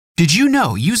Did you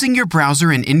know using your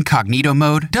browser in incognito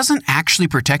mode doesn't actually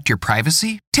protect your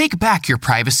privacy? Take back your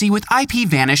privacy with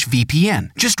IPVanish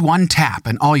VPN. Just one tap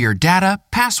and all your data,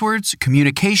 passwords,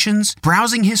 communications,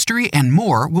 browsing history, and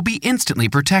more will be instantly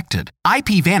protected.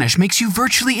 IPVanish makes you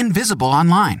virtually invisible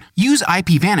online. Use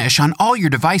IPVanish on all your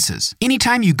devices,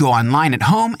 anytime you go online at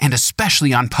home and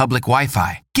especially on public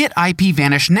Wi-Fi. Get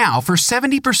IPVanish now for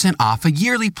 70% off a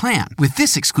yearly plan with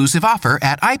this exclusive offer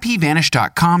at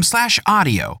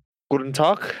ipvanish.com/audio. Guten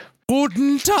Tag.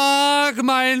 Guten Tag,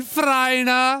 mein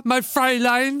Freiner, my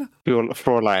Fräulein.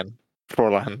 Fräulein.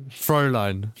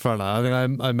 Fräulein. I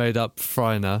think I made up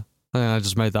Freiner. I think I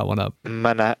just made that one up.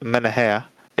 Menaher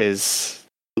is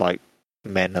like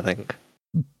men, I think.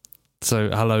 So,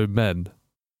 hello, men.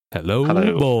 Hello.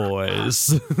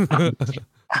 Boys.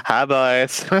 Hi,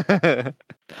 boys.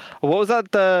 What was that,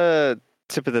 the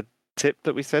tip of the tip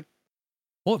that we said?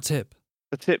 What tip?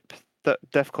 The tip that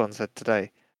DEFCON said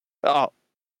today. Oh,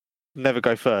 never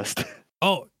go first.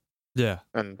 Oh, yeah.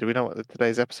 And do we know what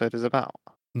today's episode is about?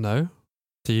 No.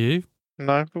 Do you?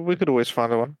 No, but we could always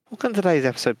find one. What can today's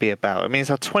episode be about? I mean, it's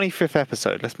our 25th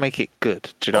episode. Let's make it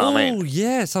good. Do you know what I mean? Oh,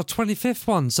 yeah, it's our 25th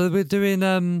one. So we're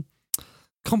doing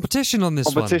competition on this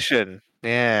one. Competition.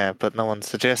 Yeah, but no one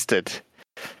suggested.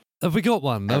 Have we got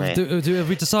one? Have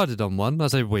we decided on one? I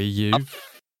say we, you. I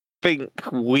think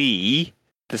we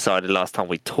decided last time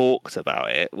we talked about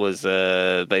it was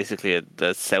basically a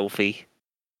selfie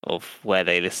of where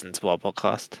they listen to our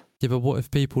podcast. Yeah, but what if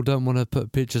people don't want to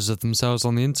put pictures of themselves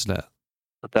on the internet?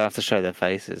 They don't have to show their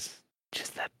faces,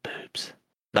 just their boobs.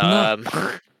 No.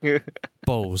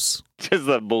 Balls. Just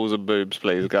their balls and boobs,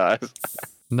 please, guys.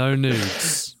 No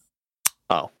nudes.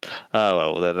 Oh,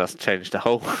 well, then that's changed the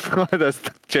whole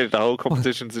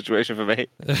competition situation for me.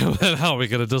 Then how are we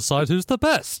going to decide who's the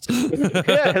best?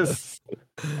 Yes.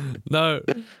 No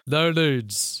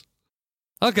nudes.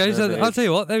 Okay, no so nudes. I'll tell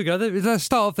you what, there we go. Let's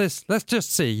start off this. Let's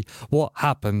just see what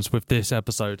happens with this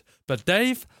episode. But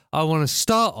Dave, I want to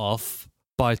start off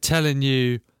by telling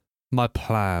you my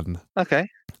plan. Okay.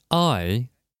 I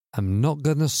am not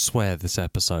going to swear this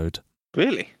episode.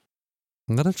 Really?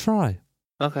 I'm going to try.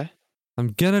 Okay.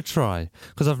 I'm gonna try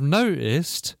because I've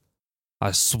noticed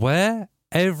I swear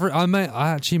I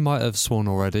actually might have sworn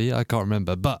already. I can't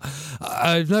remember, but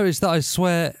I've noticed that I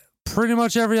swear pretty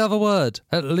much every other word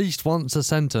at least once a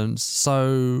sentence.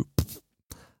 So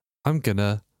I'm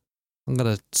gonna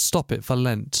stop it for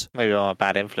Lent. Maybe I'm a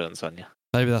bad influence on you.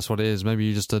 Maybe that's what it is. Maybe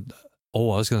you just I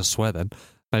was gonna swear then.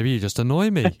 Maybe you just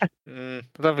annoy me. I don't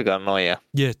think I annoy you.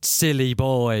 You silly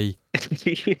boy.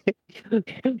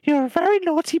 You're a very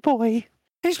naughty boy.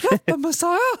 He's not the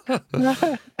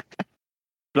Messiah.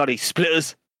 Bloody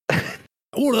splitters.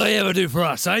 What do they ever do for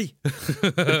us, eh?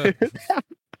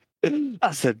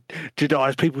 I said,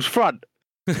 denies people's front.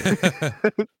 Bloody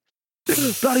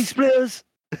splitters.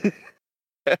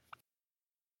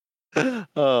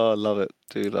 Oh, I love it.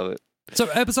 Do love it. So,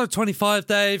 episode 25,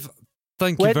 Dave.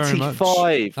 Thank you very much.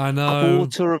 25. I know.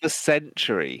 Quarter of a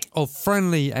century. Of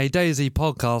Friendly, a Daisy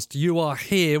podcast. You are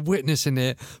here witnessing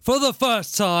it for the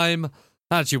first time.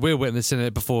 Actually, we're witnessing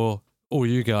it before all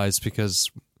you guys because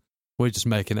we're just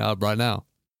making it up right now.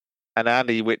 And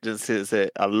Andy witnesses it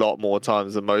a lot more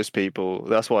times than most people.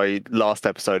 That's why last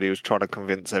episode he was trying to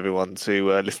convince everyone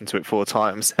to listen to it 4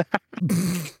 times.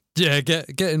 Yeah,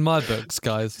 get in my books,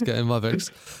 guys. Get in my books.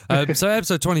 So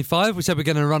episode 25, we said we're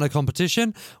going to run a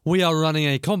competition. We are running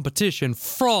a competition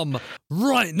from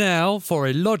right now for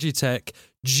a Logitech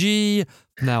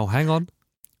Now, hang on.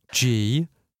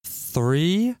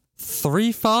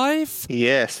 G335?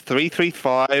 Yes,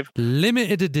 335.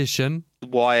 Limited edition.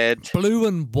 Wired. Blue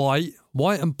and white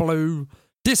and blue.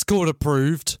 Discord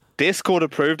approved. Discord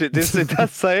approved. It does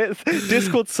say it.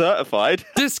 Discord certified.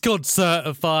 Discord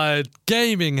certified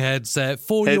gaming headset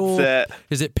for your...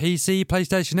 Is it PC,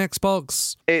 PlayStation,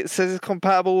 Xbox? It says it's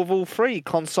compatible with all 3,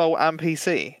 console and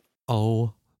PC.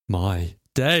 Oh my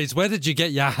days. Where did you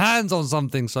get your hands on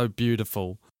something so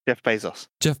beautiful? Jeff Bezos.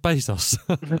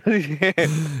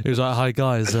 He was like, "Hi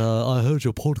guys, I heard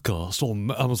your podcast on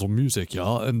Amazon Music,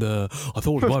 yeah, and I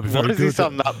thought it might be very good." Why does he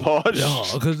sound that posh? Yeah,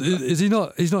 because is he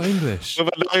not? He's not English. With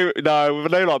a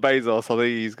name like Bezos, I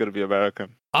think he's going to be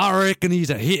American. I reckon he's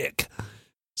a hick.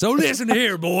 So listen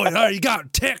here, boy. You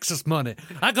got Texas money.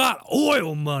 I got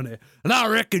oil money. And I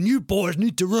reckon you boys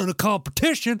need to run a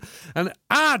competition. And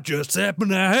I just happen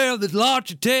to have this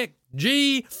Logitech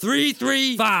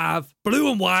G335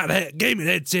 blue and white gaming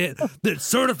headset that's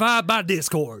certified by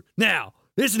Discord. Now,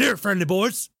 listen here, friendly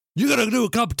boys. You're going to do a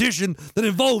competition that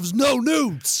involves no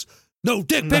nudes. No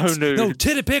dick pics, no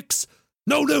titty pics,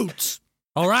 no nudes.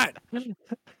 All right?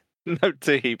 No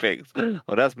titty pics. Well,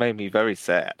 that's made me very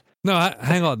sad. No,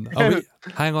 hang on.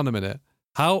 Hang on a minute.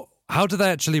 How do they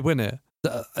actually win it?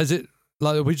 Is it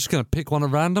like, are we just going to pick one at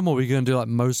random, or are we going to do like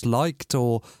most liked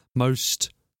or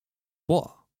most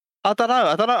what? I don't know.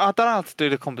 I don't know how to do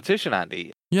the competition,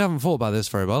 Andy. You haven't thought about this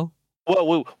very well.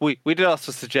 Well, we did ask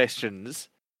for suggestions.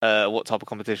 What type of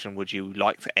competition would you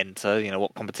like to enter? You know,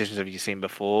 what competitions have you seen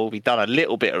before? We've done a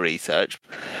little bit of research,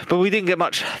 but we didn't get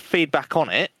much feedback on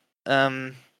it. I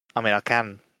mean, I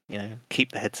can,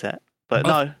 keep the headset.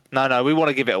 But no, we want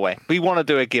to give it away. We want to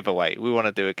do a giveaway.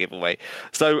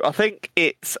 So I think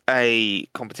it's a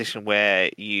competition where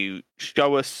you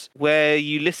show us where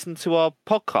you listen to our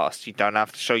podcast. You don't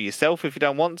have to show yourself if you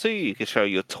don't want to. You can show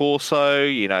your torso,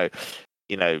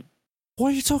 What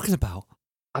are you talking about?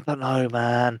 I don't know,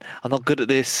 man. I'm not good at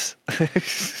this.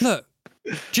 Look,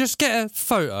 just get a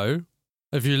photo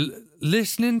of you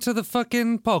listening to the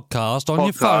fucking podcast on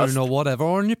your phone or whatever,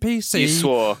 or on your PC. You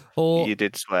swore. Or... You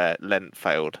did swear. Lent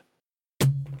failed.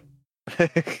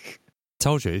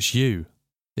 Told you, it's you.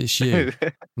 It's you.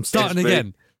 I'm starting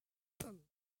again.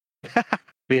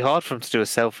 Be hard for them to do a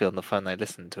selfie on the phone they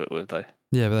listen to it with, though.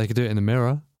 Yeah, but they could do it in the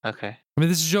mirror. Okay. I mean,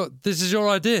 this is your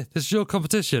idea. This is your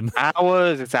competition.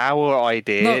 It's our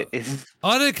idea. No,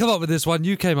 I didn't come up with this one.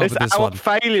 You came up with this one. It's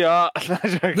our failure.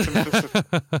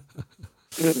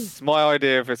 It's my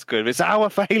idea if it's good. It's our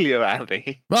failure,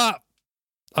 Andy. Right.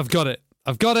 I've got it.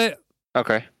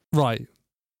 Okay. Right.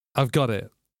 I've got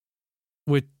it.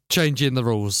 We're changing the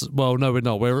rules. Well, no, we're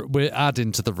not. We're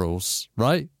adding to the rules,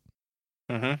 right?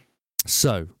 Mm-hmm.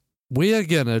 So, we are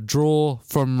going to draw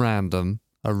from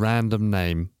a random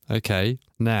name. Okay.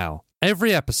 Now,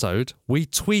 every episode, we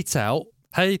tweet out,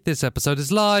 hey, this episode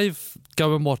is live.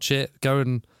 Go and watch it. Go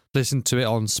and listen to it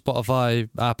on Spotify,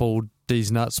 Apple,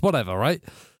 these nuts, whatever, right?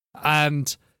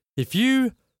 And if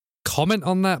you comment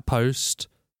on that post,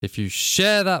 if you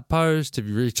share that post, if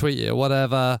you retweet it or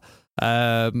whatever,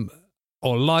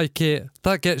 or like it,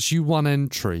 that gets you one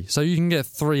entry. So you can get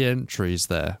 3 entries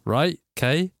there, right?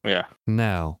 Okay? Yeah.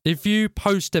 Now, if you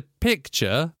post a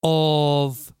picture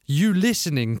of you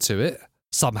listening to it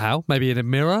somehow, maybe in a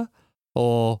mirror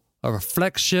or a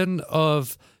reflection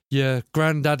of your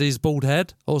granddaddy's bald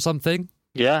head or something.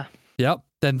 Yeah. Yep.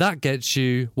 Then that gets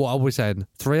you, what are we saying,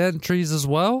 3 entries as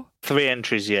well? 3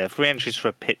 entries, yeah. 3 entries for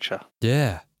a picture.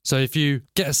 Yeah. So if you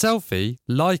get a selfie,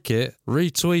 like it,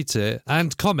 retweet it,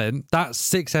 and comment, that's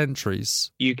 6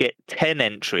 entries. You get 10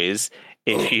 entries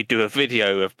if you do a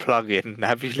video of plug-in.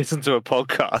 Have you listened to a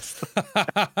podcast?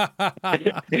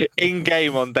 In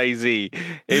game on DayZ.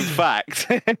 In fact.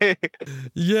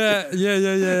 Yeah.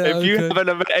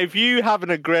 If you have an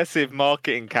aggressive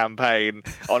marketing campaign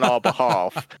on our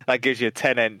behalf, that gives you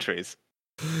 10 entries.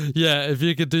 Yeah, if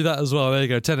you could do that as well. There you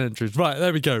go, 10 entries. Right,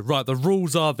 there we go. Right, the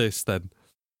rules are this then.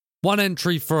 1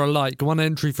 entry for a like, 1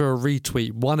 entry for a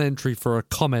retweet, 1 entry for a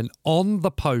comment on the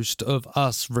post of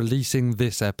us releasing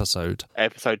this episode.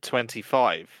 Episode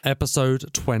 25.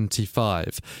 Episode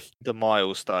 25. The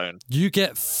milestone. You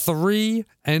get 3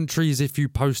 entries if you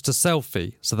post a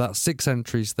selfie. So that's 6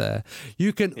 entries there.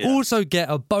 You can also get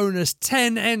a bonus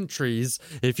 10 entries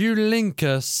if you link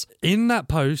us in that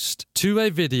post to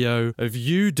a video of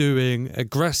you doing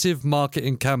aggressive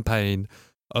marketing campaign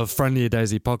of Friendly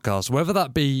Daisy podcast, whether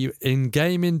that be in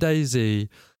game in DayZ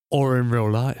or in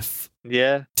real life.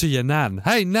 Yeah. To your nan.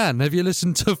 Hey, nan, have you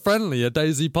listened to Friendly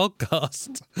Daisy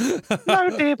podcast?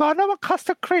 No, dear, but I know what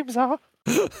custard creams are.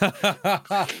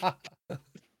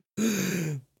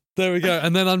 There we go.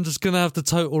 And then I'm just going to have to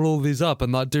total all these up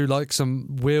and do like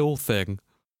some wheel thing.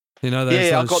 You know,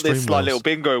 I've got this like little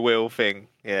bingo wheel thing.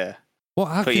 Yeah.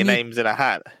 Put your names in a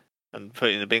hat and put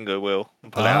it in the bingo wheel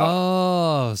and pull it out.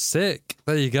 Oh, sick.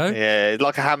 There you go. Yeah, it's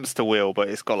like a hamster wheel, but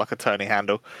it's got like a turning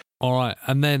handle. All right.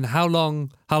 And then how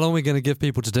long are we going to give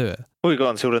people to do it? We got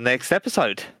until the next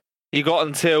episode. You got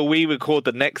until we record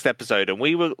the next episode, and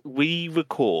we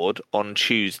record on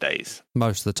Tuesdays.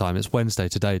 Most of the time. It's Wednesday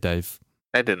today, Dave.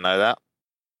 They didn't know that.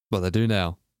 Well, they do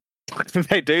now.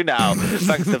 They do now,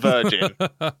 thanks to Virgin.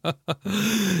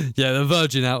 Yeah, the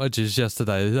Virgin outages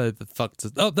yesterday. They fucked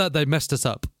us. Oh, they messed us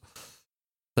up.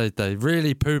 They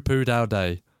really poo-pooed our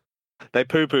day. They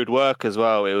poo-pooed work as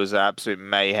well. It was an absolute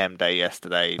mayhem day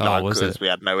yesterday. Because we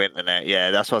had no internet. Yeah,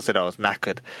 that's what I said. I was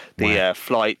knackered. The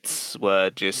flights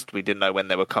were we didn't know when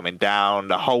they were coming down.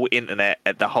 The whole internet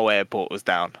at the whole airport was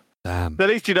down. Damn. At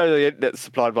least you know the internet's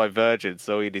supplied by Virgin,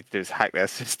 so all you need to do is hack their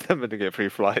system and get free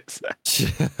flights.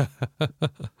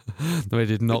 We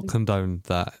did not condone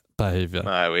that behaviour.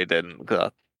 No, we didn't.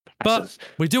 God. But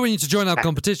we do want you to join our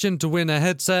competition to win a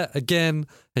headset. Again,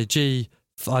 I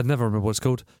never remember what it's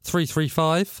called.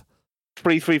 335?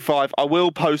 335. I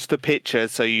will post a picture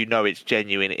so you know it's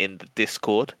genuine in the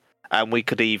Discord. and we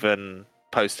could even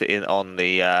post it in on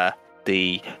the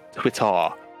Twitter.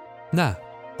 Nah,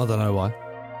 I don't know why.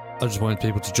 I just wanted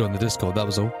people to join the Discord, that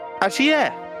was all. Actually,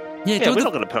 yeah, Yeah, we're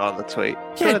not going to put it on the tweet.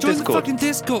 join the fucking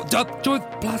Discord. Join,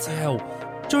 bloody hell.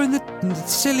 Join the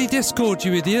silly Discord,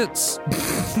 you idiots.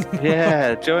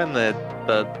 Yeah, join the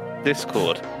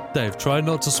Discord. Dave, try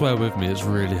not to swear with me, it's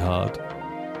really hard.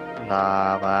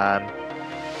 Nah, man.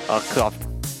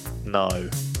 No.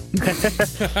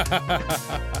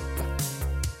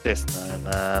 Just no,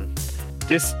 man.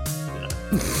 Just no.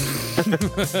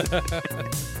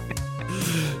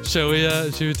 Shall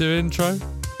we do intro?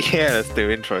 Yeah, let's do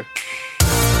intro.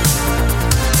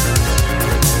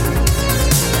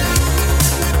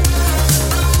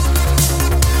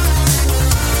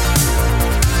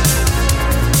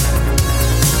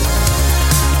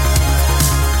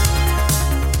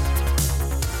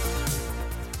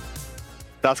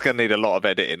 That's going to need a lot of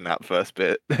editing, that first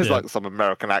bit. There's like some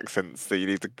American accents that you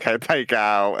need to take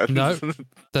out. No,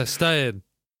 they're staying.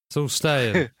 It's all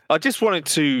staying. I just wanted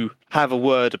to have a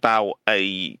word about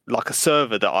a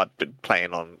server that I've been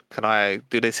playing on. Can I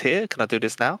do this here? Can I do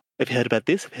this now? Have you heard about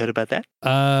this? Have you heard about that?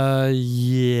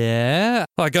 Yeah.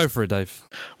 All right, go for it, Dave.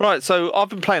 Right, so I've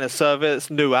been playing a server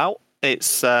that's new out.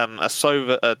 It's a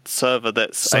server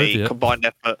that's a combined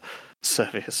effort.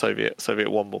 Soviet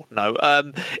one more. No,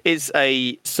 it's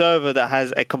a server that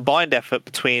has a combined effort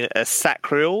between a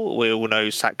Sacriel. We all know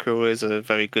Sacriel is a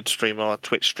very good streamer, a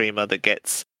Twitch streamer that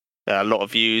gets a lot of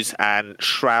views, and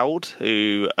Shroud,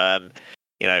 who,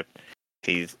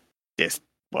 he's just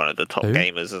one of the top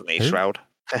gamers, isn't he? Who? Shroud.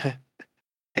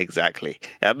 Exactly.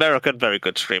 American, very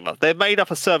good streamer. They've made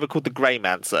up a server called the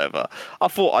Greyman server. I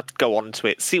thought I'd go onto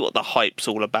it, see what the hype's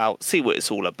all about, see what it's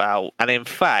all about. And in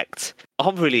fact,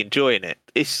 I'm really enjoying it.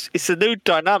 It's a new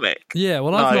dynamic. Yeah,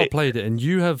 well, I've not played it, and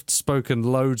you have spoken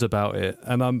loads about it,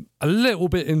 and I'm a little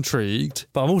bit intrigued,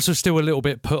 but I'm also still a little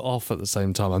bit put off at the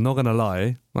same time. I'm not going to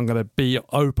lie. I'm going to be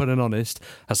open and honest.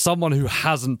 As someone who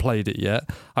hasn't played it yet,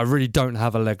 I really don't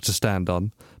have a leg to stand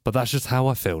on. But that's just how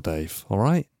I feel, Dave. All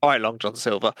right? All right, Long John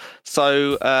Silver.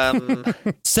 So,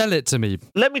 sell it to me.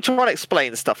 Let me try and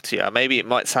explain stuff to you. Maybe it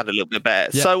might sound a little bit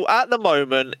better. Yep. So, at the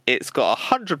moment, it's got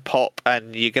 100 pop,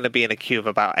 and you're going to be in a queue of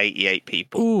about 88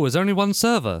 people. Ooh, is there only one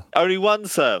server? Only one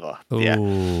server. Ooh, yeah.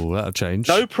 That'll change.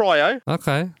 No prio.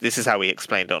 Okay. This is how we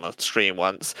explained on a stream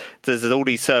once. There's all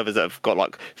these servers that have got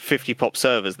like 50 pop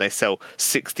servers, and they sell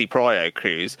 60 prio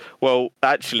crews. Well,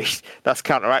 actually, that's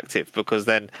counteractive, because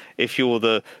then if you're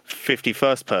the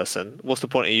 51st person, what's the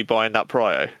point of you buying that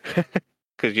prio?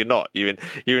 Because you're not. You're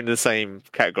in the same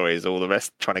category as all the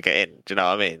rest trying to get in. Do you know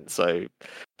what I mean? So,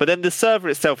 but then the server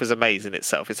itself is amazing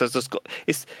itself. It's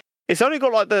only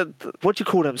got like the what do you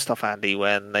call them stuff, Andy,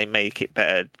 when they make it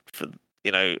better for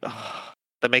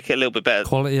they make it a little bit better.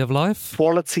 Quality of life?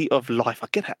 Quality of life. I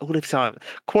get that all the time.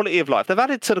 Quality of life. They've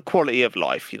added to the quality of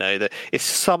life, that it's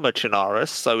summer Chinaris,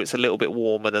 so it's a little bit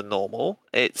warmer than normal.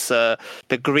 It's the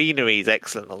greenery is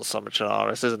excellent on summer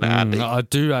Chinaris, isn't it, Andy? I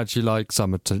do actually like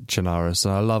summer Chinaris,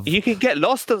 and I love... You can get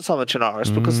lost in summer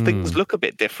Chinaris because things look a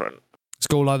bit different. It's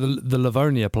got like the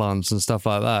Livonia plants and stuff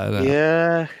like that, isn't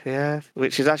it? Yeah,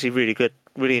 which is actually really good.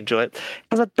 Really enjoy it.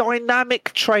 As a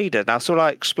dynamic trader, now so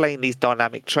I explain these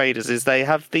dynamic traders is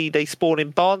they spawn in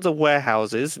barns and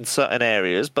warehouses in certain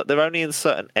areas, but they're only in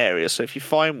certain areas. So if you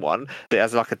find one that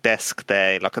has like a desk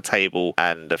there, like a table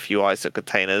and a few ISO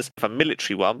containers, a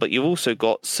military one, but you've also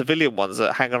got civilian ones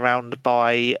that hang around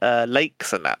by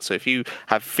lakes and that. So if you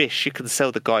have fish, you can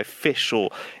sell the guy fish or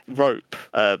rope,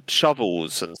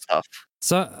 shovels and stuff.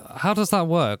 So how does that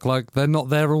work? Like, they're not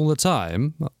there all the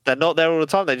time? They're not there all the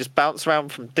time. They just bounce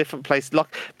around from different places, like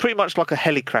pretty much like a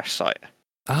heli crash site.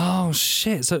 Oh,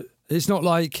 shit. So it's not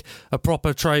like a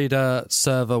proper trader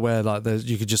server where like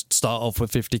you could just start off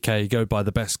with 50k, go buy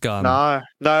the best gun.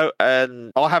 No,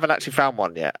 and I haven't actually found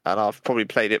one yet, and I've probably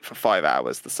played it for 5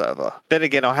 hours, the server. Then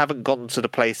again, I haven't gone to the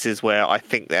places where I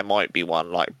think there might be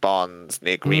one, like Barnes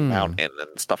near Green Mountain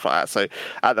and stuff like that. So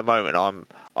at the moment,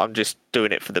 I'm just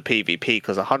doing it for the PvP,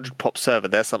 because 100 pop server,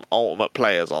 there's some ultimate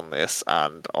players on this,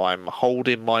 and I'm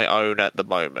holding my own at the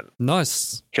moment.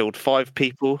 Nice. Killed 5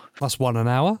 people. That's 1 an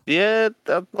hour. Yeah,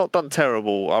 I've not done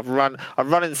terrible. I'm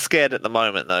running scared at the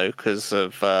moment though, because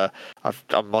of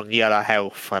I'm on yellow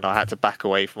health, and I had to back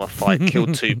away from a fight.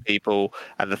 Killed 2 people,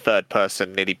 and the third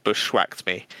person nearly bushwhacked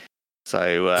me.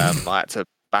 So I had to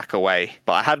back away,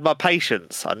 but I had my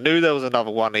patience. I knew there was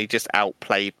another one. He just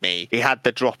outplayed me. He had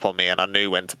the drop on me, and I knew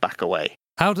when to back away.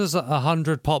 How does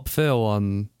 100 pop feel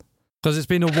on? Because it's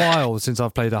been a while since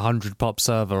I've played 100 pop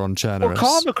server on Chernarus. Well,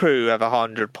 Karma Crew have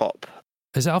 100 pop.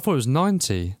 Is it? I thought it was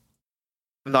 90.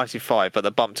 95, but they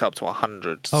bumped it up to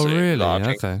 100. Oh, soon. really? Like, I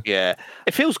think- Okay. Yeah.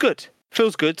 It feels good.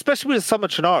 Feels good, especially with Summer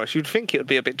Chernarus. You'd think it would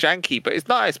be a bit janky, but it's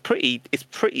not. It's pretty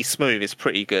smooth. It's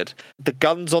pretty good. The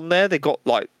guns on there, they got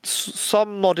like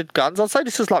some modded guns. I'd say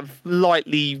this is like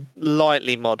lightly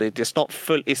modded. It's not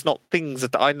full. It's not things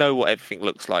that I know what everything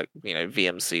looks like. You know,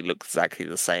 VMC looks exactly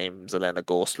the same. Zelena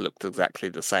Gorst looked exactly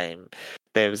the same.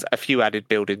 There's a few added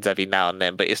buildings every now and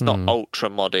then, but it's not ultra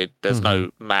modded. There's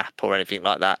no map or anything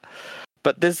like that.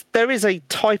 But there is a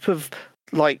type of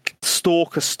like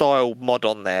stalker style mod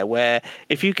on there where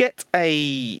if you get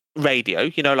a radio,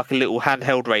 you know, like a little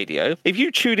handheld radio, if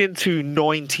you tune into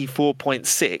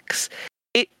 94.6,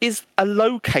 it is a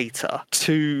locator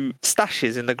to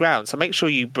stashes in the ground. So make sure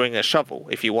you bring a shovel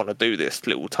if you want to do this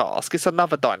little task. It's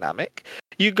another dynamic.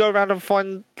 You go around and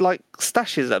find like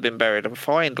stashes that have been buried and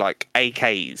find like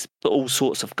AKs, all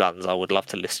sorts of guns. I would love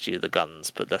to list you the guns,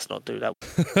 but let's not do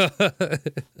that.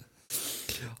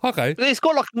 Okay. It's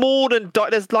got like more than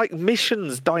there's like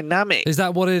missions dynamic. Is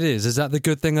that what it is? Is that the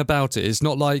good thing about it? It's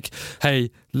not like,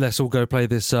 hey, let's all go play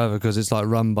this server because it's like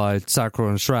run by Sacro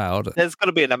and Shroud. There's going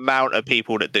to be an amount of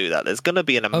people that do that. There's going to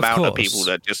be an amount of people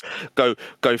that just go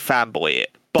fanboy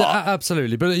it. But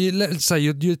absolutely. But let's say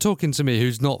you're talking to me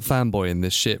who's not fanboying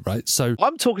this shit, right? So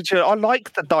I'm talking to you. I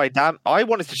like the dynamic. I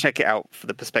wanted to check it out for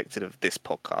the perspective of this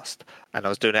podcast, and I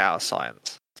was doing it out of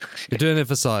science. You're doing it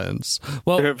for science.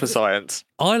 Well, doing it for science.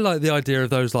 I like the idea of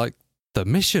those like the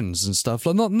missions and stuff.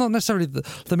 Like not necessarily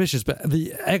the missions, but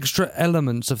the extra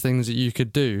elements of things that you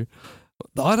could do.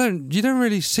 You don't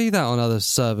really see that on other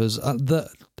servers that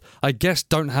I guess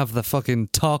don't have the fucking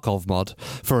Tarkov mod,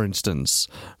 for instance,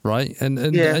 right?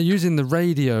 And using the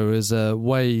radio as a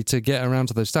way to get around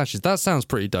to those stashes, that sounds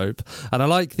pretty dope. And I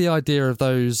like the idea of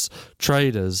those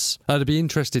traders. I'd be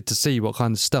interested to see what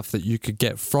kind of stuff that you could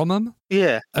get from them.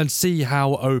 Yeah. And see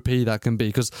how OP that can be,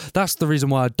 because that's the reason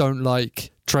why I don't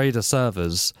like trader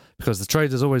servers, because the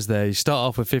trader's always there. You start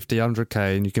off with 50,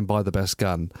 100k and you can buy the best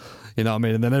gun. You know what I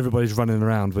mean? And then everybody's running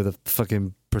around with a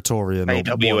fucking Praetorian or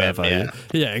AWM, whatever.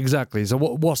 Yeah, exactly. So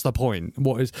what's the point?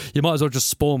 You might as well just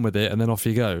spawn with it and then off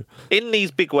you go. In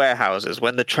these big warehouses,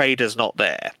 when the trader's not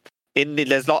there,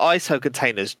 there's like ISO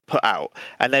containers put out,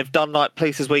 and they've done like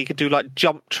places where you can do like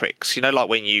jump tricks. You know, like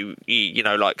when you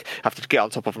know like have to get on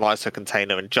top of an ISO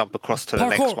container and jump across to the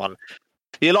next one.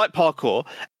 You like parkour.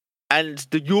 And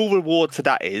your reward to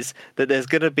that is that there's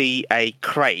going to be a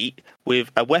crate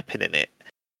with a weapon in it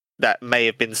that may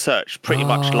have been searched, pretty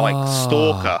much like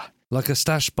Stalker. Like a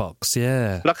stash box,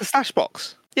 yeah. Like a stash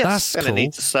box. Yes, that's and cool. I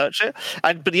need to search it.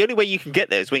 But the only way you can get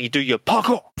there is when you do your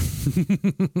parkour.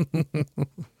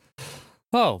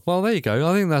 Oh, well, there you go.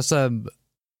 I think that's a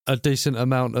decent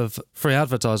amount of free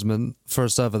advertisement for a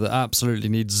server that absolutely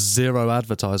needs zero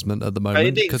advertisement at the moment.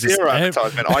 It needs zero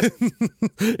advertisement.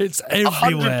 It's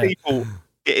everywhere.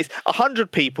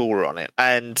 100 people were on it,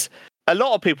 and a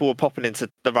lot of people were popping into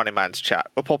the Running Man's chat,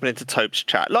 or popping into Tope's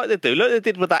chat, like they do. Like they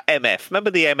did with that MF. Remember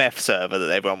the MF server that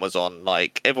everyone was on?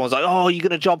 Like, everyone's like, oh, you're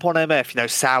going to jump on MF. You know,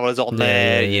 Sour's on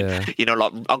there. Yeah. You know,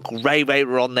 like Uncle Ray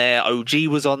were on there. OG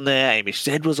was on there. Amy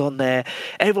Zed was on there.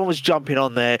 Everyone was jumping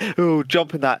on there. Oh,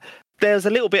 jumping that. There's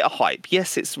a little bit of hype.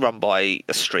 Yes, it's run by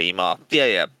a streamer.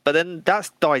 Yeah. But then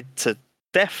that's died to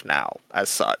death now, as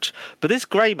such. But this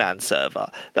Grey Man server,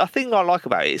 the thing I like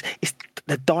about it is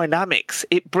the dynamics.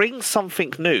 It brings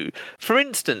something new. For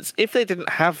instance, if they didn't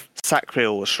have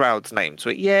Sacriel or Shroud's name to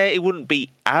it, yeah, it wouldn't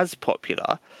be as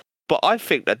popular. But I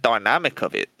think the dynamic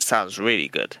of it sounds really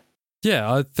good.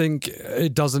 Yeah, I think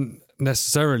it doesn't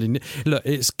necessarily look.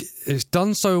 It's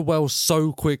done so well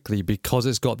so quickly because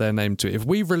it's got their name to it. If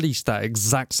we released that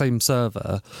exact same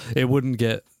server, it wouldn't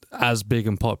get as big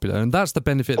and popular, and that's the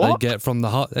benefit they get from the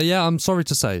hard. Yeah, I'm sorry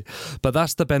to say, but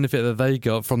that's the benefit that they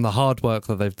got from the hard work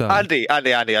that they've done. Andy, I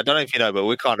don't know if you know, but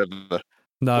we're kind of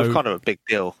a big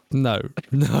deal. No.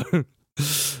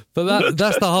 But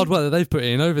that's the hard work that they've put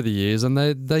in over the years, and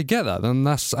they get that, and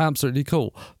that's absolutely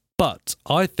cool. But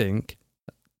I think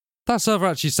that server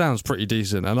actually sounds pretty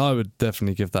decent, and I would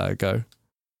definitely give that a go.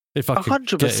 If I could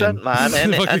 100%, man.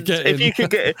 And if you could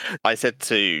get it.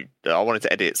 I wanted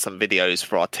to edit some videos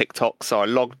for our TikTok, so I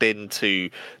logged into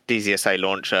DZSA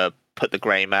Launcher, put the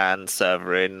Grey Man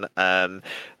server in.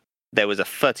 There was a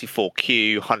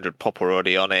 34Q, 100 pop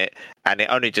already on it, and it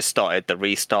only just started the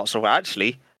restart. So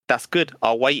actually, that's good.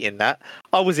 I'll wait in that.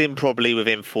 I was in probably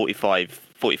within 45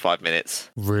 minutes.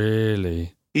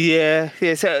 Really? Yeah.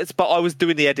 So but I was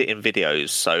doing the editing videos,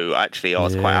 so actually I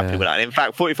was quite happy with that. And in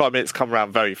fact, 45 minutes come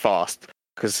around very fast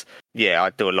because I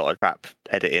do a lot of crap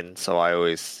editing, so I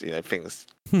always things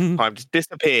time just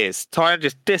disappears.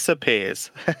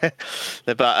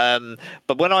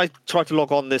 But when I tried to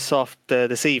log on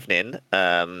this evening,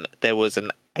 there was an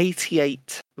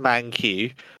 88-man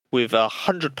queue with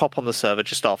 100 pop on the server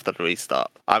just after the restart.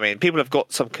 I mean, people have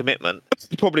got some commitment. It's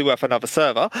probably worth another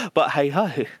server, but hey ho.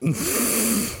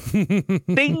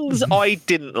 Things I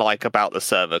didn't like about the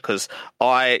server, because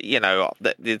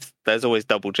there's always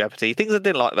double jeopardy. Things I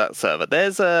didn't like about the server.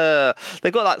 They've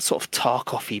got that sort of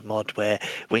Tarkov-y mod where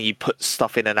when you put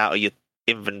stuff in and out of your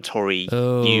inventory,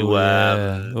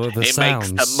 it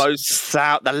sounds. makes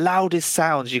the loudest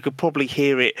sounds. You could probably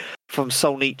hear it from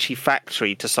Solnichi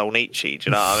factory to Solnichi. Do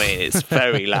you know what I mean? It's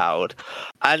very loud.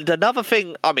 And another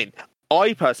thing, I mean,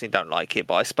 I personally don't like it,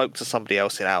 but I spoke to somebody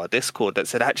else in our Discord that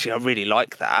said, actually, I really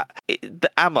like that.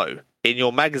 The ammo in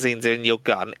your magazines and in your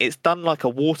gun, it's done like a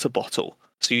water bottle.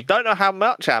 So you don't know how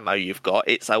much ammo you've got.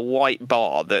 It's a white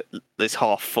bar that is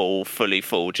half full, fully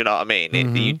full. Do you know what I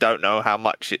mean? You don't know how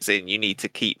much it's in. You need to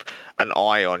keep an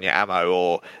eye on your ammo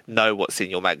or know what's in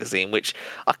your magazine, which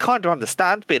I kind of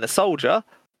understand being a soldier,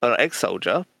 or an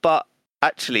ex-soldier, but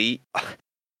actually,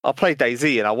 I play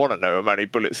DayZ and I want to know how many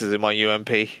bullets is in my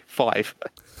UMP5.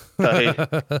 So,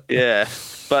 yeah.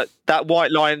 But that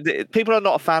white line, people are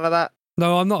not a fan of that.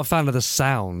 No, I'm not a fan of the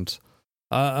sound.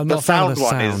 I'm not a fan of the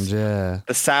sound, yeah.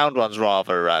 The sound one's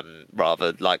rather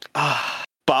like,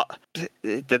 but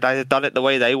they've done it the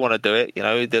way they want to do it.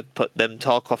 They put them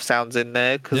Tarkov sounds in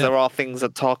there because there are things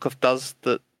that Tarkov does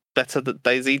that better that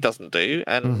DayZ doesn't do,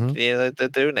 and they're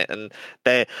doing it. And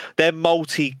they're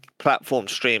multi-platform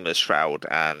streamers, Shroud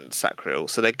and Sacriel,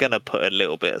 so they're gonna put a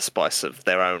little bit of spice of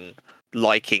their own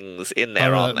likings in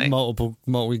there, aren't they?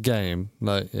 Multi-game,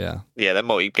 they're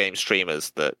multi-game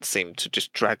streamers that seem to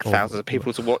just drag thousands of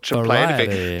people to watch and play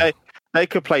anything. They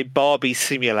could play Barbie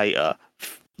Simulator,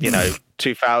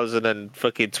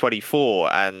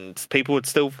 2024, and people would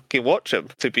still fucking watch them.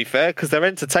 To be fair, because they're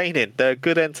entertaining, they're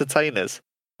good entertainers.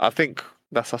 I think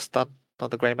that's us done on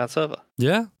the Grey Man server.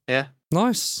 Yeah,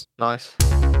 nice.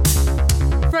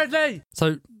 Friendly.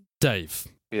 So, Dave.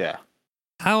 Yeah.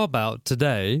 How about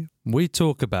today we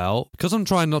talk about, because I'm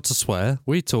trying not to swear,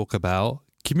 we talk about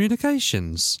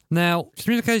communications. Now,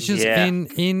 communications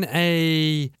in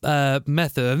a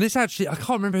method, and this actually, I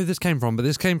can't remember who this came from, but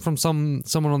this came from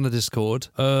someone on the Discord,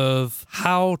 of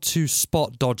how to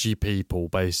spot dodgy people,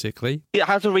 basically. Yeah,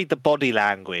 how to read the body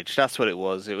language. That's what it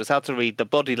was. It was how to read the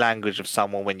body language of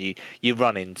someone when you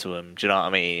run into them. Do you know what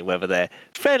I mean? Whether they're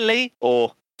friendly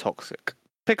or toxic.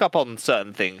 Pick up on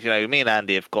certain things. Me and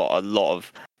Andy have got a lot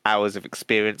of hours of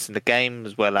experience in the game,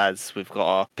 as well as we've got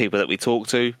our people that we talk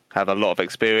to have a lot of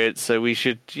experience. So we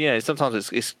should,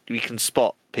 sometimes we can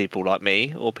spot people like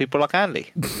me or people like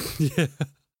Andy. Yeah.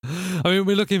 I mean,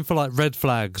 we're looking for like red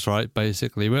flags, right?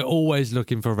 Basically, we're always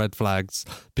looking for red flags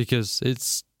because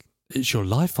it's your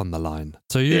life on the line.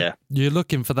 So you're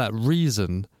looking for that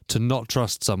reason to not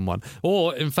trust someone,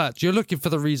 or in fact, you're looking for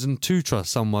the reason to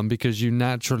trust someone because you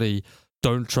naturally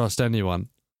don't trust anyone,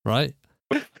 right?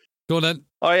 Go on then.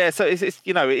 Oh yeah, so it's it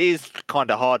is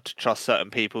kind of hard to trust certain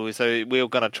people. So we're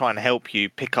going to try and help you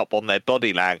pick up on their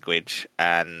body language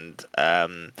and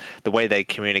the way they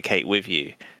communicate with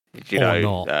you.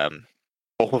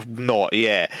 Or not,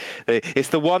 yeah. It's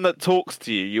the one that talks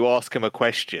to you. You ask him a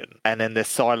question, and then they're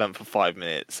silent for 5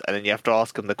 minutes, and then you have to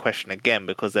ask them the question again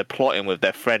because they're plotting with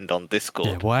their friend on Discord.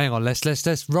 Yeah, well, hang on. Let's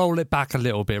roll it back a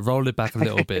little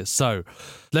bit. So,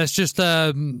 let's just.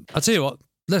 I'll tell you what.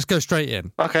 Let's go straight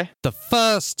in. Okay. The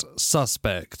first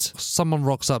suspect. Someone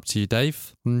rocks up to you,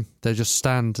 Dave. They just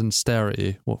stand and stare at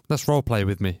you. Well, let's role play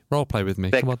with me.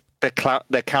 Come on.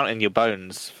 They're counting your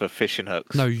bones for fishing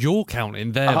hooks. No, you're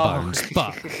counting their bones.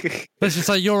 But let's just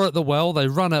say you're at the well. They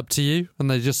run up to you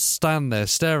and they just stand there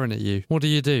staring at you. What do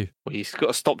you do? Well, you've got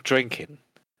to stop drinking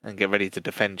and get ready to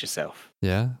defend yourself.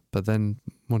 Yeah, but then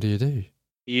what do you do?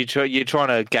 You're trying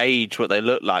to gauge what they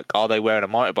look like. Are they wearing a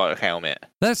motorbike helmet?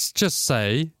 Let's just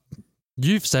say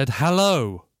you've said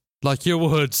hello, like you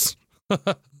would.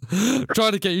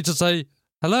 Trying to get you to say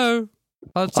hello.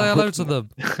 I'd say hello to them.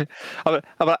 I'm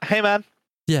like, hey man.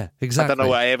 Yeah, exactly. I don't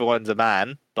know why everyone's a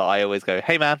man, but I always go,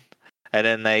 hey man. And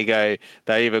then they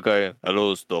either go,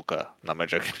 hello, stalker. No, I'm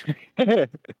joking.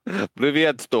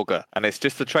 Bluebeard stalker. And it's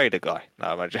just the trader guy. No,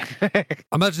 I'm joking.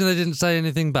 Imagine they didn't say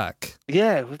anything back.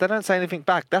 Yeah, if they don't say anything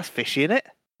back, that's fishy, innit?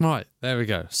 Right, there we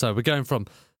go. So we're going from,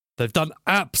 they've done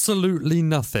absolutely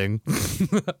nothing,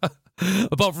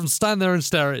 apart from stand there and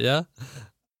stare at you,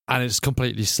 and it's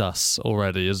completely sus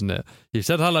already, isn't it? You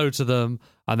said hello to them,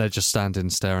 and they're just standing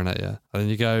staring at you. And then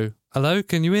you go, hello,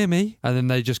 can you hear me? And then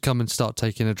they just come and start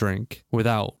taking a drink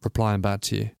without replying back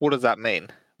to you. What does that mean?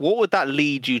 What would that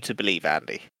lead you to believe,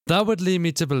 Andy? That would lead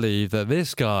me to believe that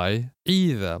this guy,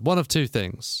 either one of two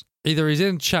things. Either he's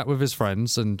in chat with his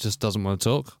friends and just doesn't want to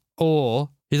talk, or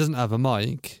he doesn't have a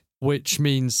mic, which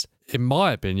means, in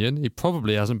my opinion, he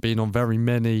probably hasn't been on very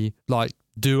many, like,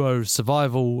 duo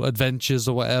survival adventures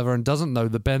or whatever, and doesn't know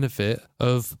the benefit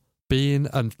of being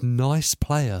a nice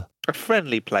player. A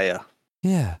friendly player.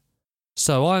 Yeah.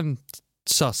 So I'm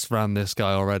sus around this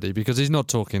guy already because he's not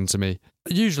talking to me.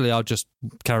 Usually I'll just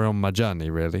carry on my journey,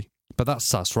 really. But that's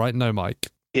sus, right? No mic.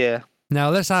 Yeah. Now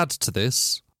let's add to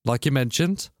this. Like you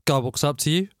mentioned, guy walks up to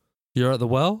you. You're at the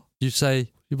well. You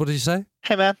say, what did you say?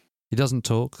 Hey, man. He doesn't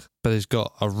talk, but he's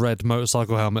got a red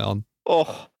motorcycle helmet on.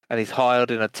 Oh, and he's hired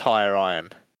in a tyre iron.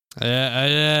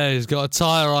 Yeah, he's got a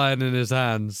tyre iron in his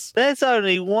hands. There's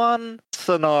only one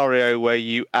scenario where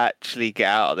you actually get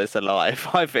out of this alive,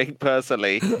 I think,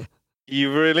 personally.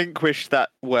 You relinquish that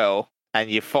well,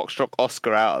 and you foxtrot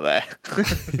Oscar out of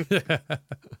there.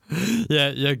 Yeah,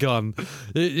 you're gone.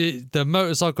 The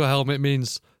motorcycle helmet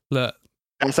means, look.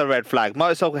 That's a red flag.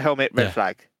 Motorcycle helmet, red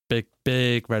flag. Big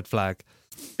red flag.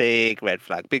 Big red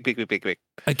flag. Big.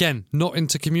 Again, not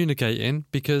into communicating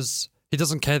because he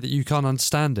doesn't care that you can't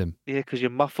understand him. Yeah, because you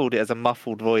muffled it as a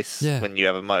muffled voice when you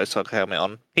have a motorcycle helmet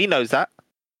on. He knows that.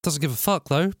 Doesn't give a fuck,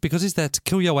 though, because he's there to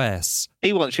kill your ass.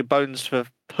 He wants your bones for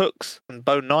hooks and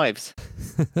bone knives.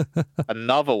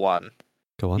 Another one.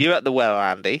 Go on. You're at the well,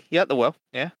 Andy. You're at the well,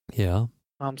 yeah? Yeah.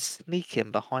 I'm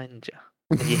sneaking behind you,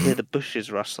 and you hear the bushes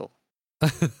rustle.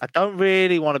 I don't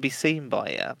really want to be seen by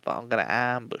you, but I'm going to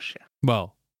ambush you.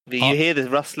 Well, you hear this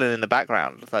rustling in the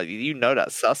background. It's like, you know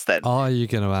that's sus then. Are you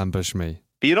going to ambush me?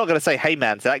 But you're not going to say, hey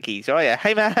man, to that geezer, are you?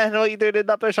 Hey man, what are you doing in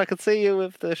that bush? I can see you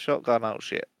with the shotgun. Oh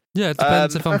shit. Yeah, it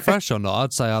depends if I'm fresh or not.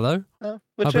 I'd say hello. I'd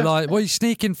be like, what are you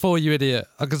sneaking for, you idiot?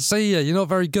 I can see you. You're not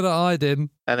very good at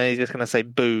hiding. And then he's just going to say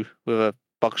boo with a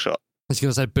buckshot. He's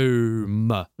going to say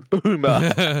boomer.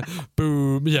 Boomer.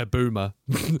 Boom. Yeah, boomer.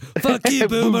 Fuck you,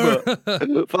 boomer.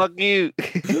 Fuck you.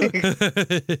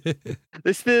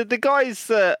 It's the guys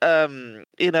that,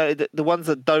 the ones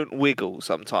that don't wiggle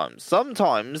sometimes.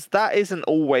 Sometimes that isn't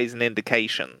always an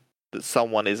indication that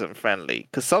someone isn't friendly.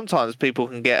 Because sometimes people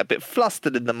can get a bit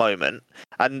flustered in the moment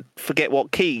and forget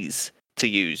what keys to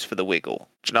use for the wiggle.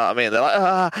 Do you know what I mean? They're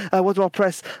like, what do I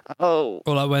press? Oh.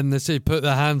 Or like when they put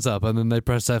their hands up and then they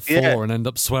press F4 and end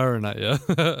up swearing at you.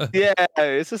 Yeah,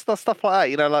 it's just stuff like that.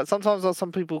 You know, like sometimes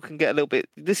some people can get a little bit.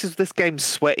 This game's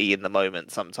sweaty in the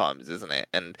moment sometimes, isn't it?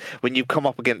 And when you come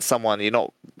up against someone, you're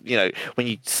not, when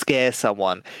you scare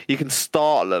someone, you can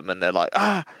startle them and they're like,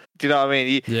 do you know what I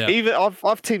mean? Even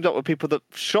I've teamed up with people that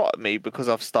shot at me because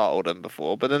I've startled them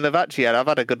before, but then I've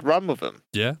had a good run with them.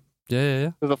 Yeah.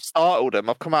 Because I've startled them.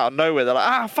 I've come out of nowhere. They're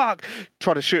like, fuck.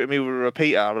 Try to shoot at me with a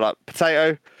repeater. I'm like,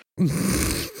 potato.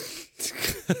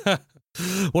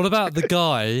 What about the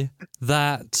guy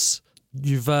that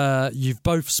you've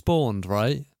both spawned,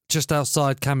 right? Just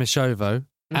outside Kamishovo,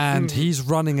 and he's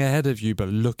running ahead of you but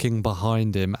looking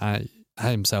behind him at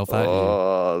himself at you.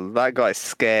 Oh, that guy's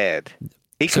scared.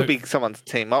 He could be someone to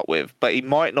team up with, but he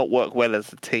might not work well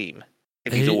as a team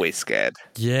if he's always scared.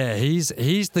 Yeah, he's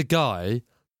the guy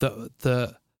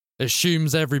that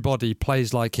assumes everybody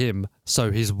plays like him, so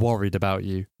he's worried about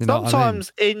you.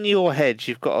 Sometimes in your head,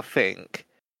 you've got to think,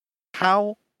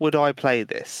 how would I play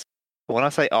this? When I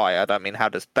say I don't mean how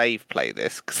does Dave play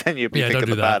this, because then you'd be thinking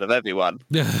the bad of everyone.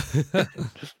 Yeah.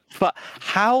 But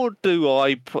how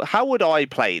would I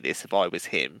play this if I was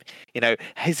him?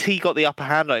 Has he got the upper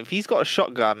hand on him? If he's got a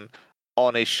shotgun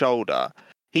on his shoulder,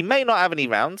 he may not have any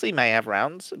rounds. He may have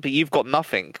rounds, but you've got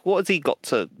nothing. What has he got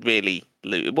to really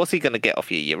loot? What's he going to get off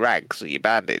you? Your rags or your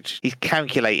bandage? He's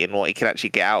calculating what he can actually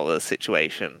get out of the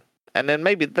situation. And then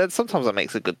sometimes that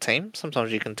makes a good team.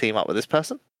 Sometimes you can team up with this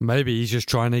person. Maybe he's just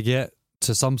trying to get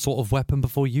to some sort of weapon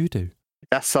before you do.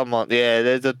 That's someone, yeah.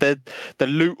 There's the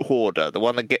loot hoarder, the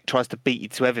one that tries to beat you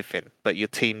to everything, but you're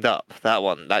teamed up.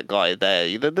 That guy there.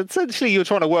 Essentially, you're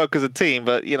trying to work as a team,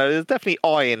 but there's definitely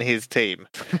I in his team.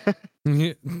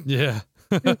 Yeah.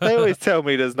 They always tell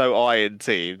me there's no I in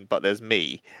team, but there's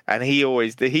me, and he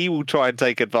will try and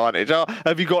take advantage. Oh,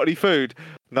 have you got any food?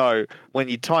 No. When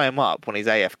you tie him up when he's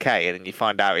AFK, and then you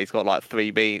find out he's got like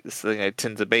 3 beans,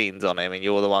 tins of beans on him, and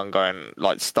you're the one going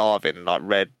like starving, like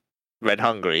red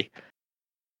hungry.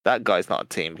 That guy's not a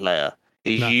team player.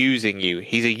 He's using you.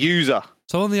 He's a user.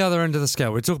 So on the other end of the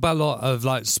scale, we talk about a lot of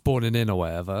like spawning in or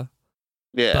whatever.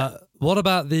 Yeah. But what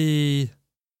about the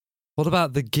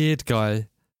geared guy?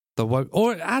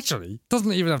 Or actually,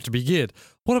 doesn't even have to be geared.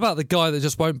 What about the guy that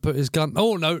just won't put his gun?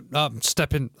 Oh, no, I'm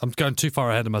going too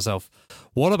far ahead of myself.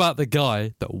 What about the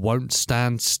guy that won't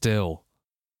stand still?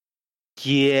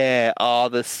 Yeah,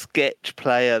 the sketch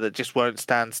player that just won't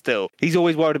stand still. He's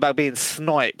always worried about being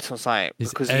sniped or something. He's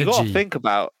Because you got to edgy. think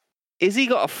about, is he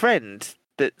got a friend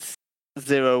that's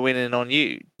zeroing in on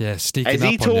you? Yeah, sneaking Is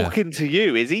he up on you. talking to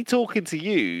you? Is he talking to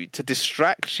you to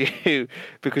distract you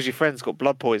because your friend's got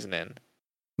blood poisoning?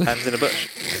 Hands in a bush.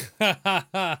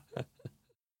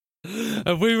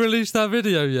 Have we released that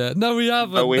video yet? No, we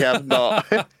haven't. No, we have not.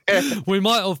 We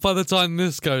might have by the time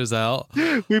this goes out.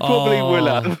 We probably will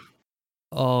have.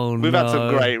 Oh, We've no. had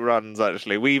some great runs,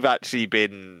 actually. We've actually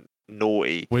been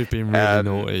naughty. We've been really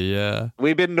naughty, yeah.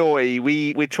 We've been naughty.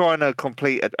 We're trying to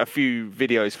complete a few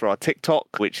videos for our TikTok,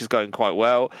 which is going quite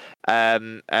well.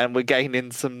 And we're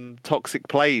gaining some toxic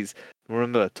plays.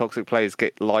 Remember, toxic plays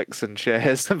get likes and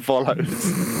shares and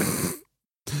follows.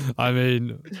 I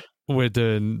mean, we're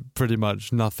doing pretty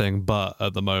much nothing but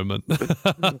at the moment.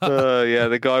 Yeah,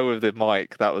 the guy with the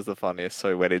mic, that was the funniest. So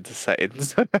we went into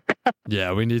settings.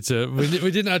 Yeah, we need to.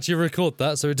 We didn't actually record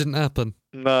that, so it didn't happen.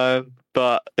 No,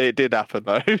 but it did happen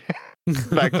though.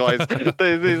 That guy's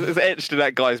it's etched in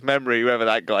that guy's memory, whoever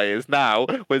that guy is. Now,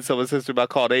 when someone says to him, "I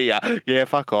can't hear ya," yeah,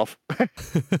 fuck off.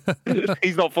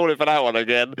 He's not falling for that one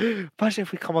again. Imagine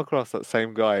if we come across that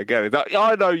same guy again. He's like,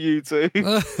 I know you too.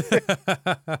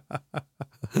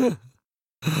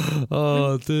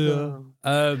 Oh dear.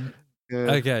 Yeah.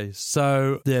 Okay,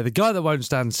 so yeah, the guy that won't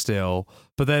stand still,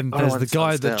 but then there's the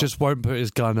guy that just won't put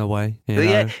his gun away. You know?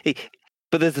 Yeah,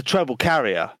 but there's a treble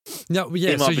carrier. No,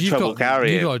 yeah. He So might be treble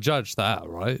carrying. you got to judge that,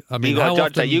 right? I mean, You got how to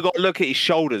judge often... that. You got to look at his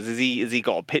shoulders. Has he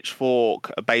got a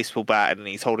pitchfork, a baseball bat, and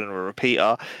he's holding a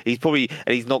repeater? He's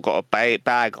not got a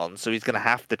bag on, so he's going to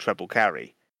have to treble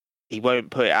carry. He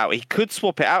won't put it out. He could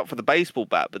swap it out for the baseball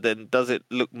bat, but then does it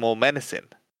look more menacing?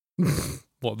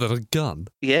 What, than a gun?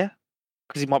 Yeah,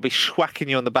 because he might be schwacking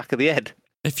you on the back of the head.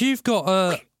 If you've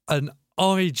got an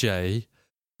IJ,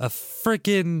 a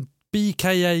friggin'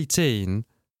 BK-18,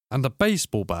 and a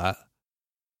baseball bat,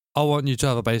 I want you to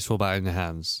have a baseball bat in your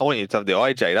hands. I want you to have the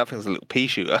IJ. That thing's a little pea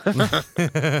shooter.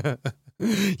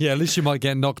 Yeah, at least you might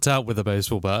get knocked out with a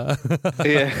baseball bat.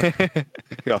 Yeah, you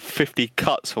got 50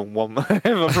 cuts from one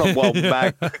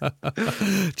bag.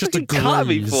 Just a cut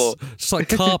me graze, for? just like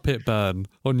carpet burn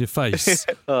on your face.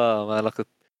 Oh man, like a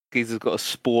geezer's got a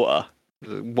sporter.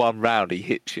 One round he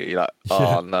hits you. You're like,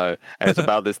 oh no. And it's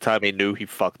about this time he knew he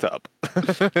fucked up.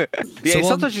 Yeah,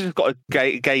 sometimes you just got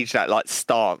to gauge that like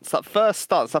stance, that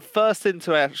first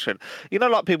interaction. You know,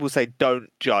 like people say,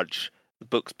 don't judge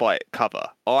books by its cover.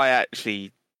 I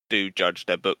actually do judge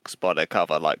their books by their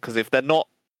cover, like, because if they're not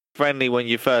friendly when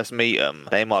you first meet them,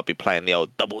 they might be playing the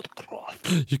old double cross.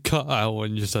 You cut out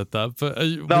when you said that, but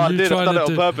no, I did. I've done it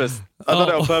on purpose. I've done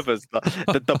it on purpose.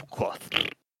 The double cross.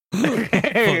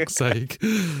 Fuck's sake.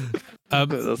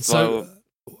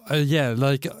 Yeah,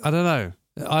 like, I don't know.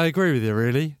 I agree with you,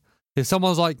 really. If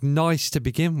someone's like nice to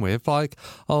begin with, like,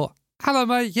 oh, hello,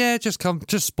 mate, yeah, just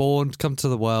spawned, come to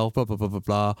the world, blah, blah, blah, blah,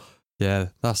 blah. Yeah,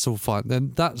 that's all fine.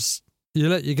 Then you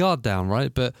let your guard down,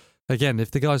 right? But again,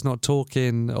 if the guy's not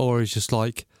talking or he's just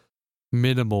like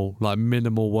minimal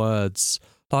words,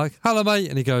 like, hello, mate,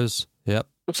 and he goes, yep.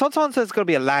 Sometimes there's got to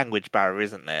be a language barrier,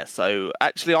 isn't there? So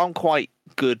actually, I'm quite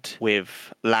good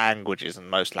with languages and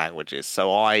most languages.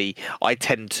 So I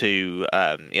tend to,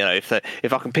 if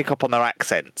I can pick up on their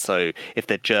accent. So if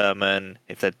they're German,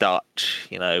 if they're Dutch,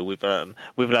 we've learned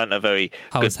a very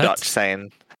good Dutch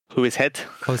saying, "Who is het?"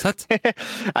 How is that?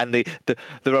 And the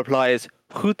reply is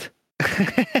 "Goed."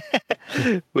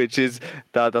 Which is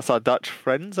that's our Dutch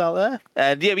friends out there,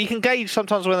 and yeah, we can gauge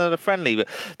sometimes when they're friendly. But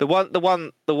the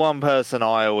one person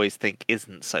I always think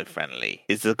isn't so friendly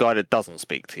is the guy that doesn't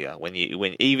speak to you when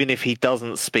even if he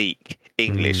doesn't speak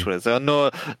English, where it's no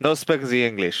speak the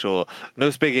English or no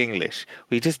speak English.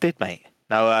 We just did, mate.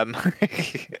 No,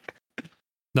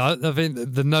 No, I think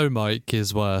the no mic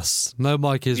is worse. No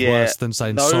mic is worse than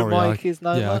saying sorry. No mic is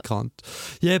no mic. I can't.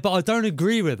 Yeah, but I don't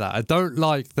agree with that. I don't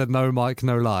like the no mic,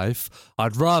 no life.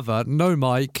 I'd rather no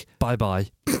mic,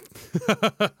 bye-bye.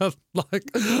 Like,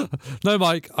 no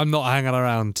mic, I'm not hanging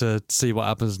around to see what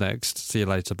happens next. See you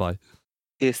later, bye.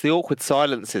 It's the awkward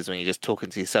silences when you're just talking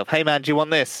to yourself. Hey, man, do you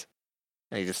want this?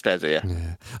 And he just stares at you.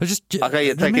 Yeah. Okay,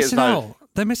 you take it as no.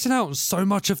 They're missing out on so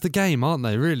much of the game, aren't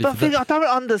they, really? But I don't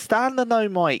understand the no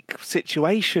mic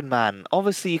situation, man.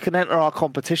 Obviously, you can enter our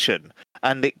competition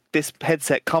and this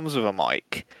headset comes with a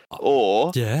mic.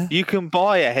 Or you can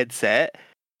buy a headset,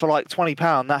 for like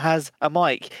 £20 that has a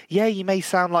mic. Yeah, you may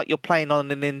sound like you're playing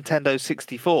on a Nintendo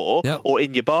 64 or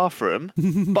in your bathroom,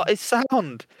 but it's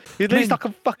sound. At least I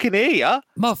can fucking hear you.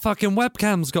 My fucking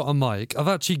webcam's got a mic. I've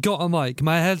actually got a mic.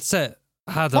 My headset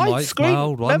had a My mic, screen, my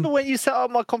old one. remember when you set up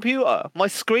my computer? My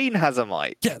screen has a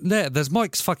mic. Yeah, there's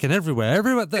mics fucking everywhere.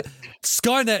 Everywhere.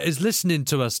 Skynet is listening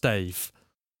to us, Dave.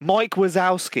 Mike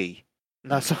Wazowski.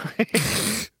 No, sorry.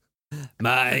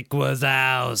 Mike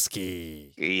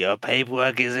Wazowski. Your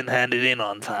paperwork isn't handed in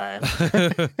on time.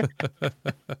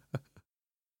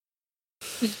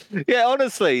 Yeah,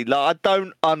 honestly, like I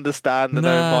don't understand the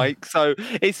no mic. So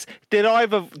they've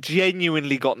either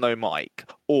genuinely got no mic,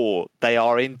 or they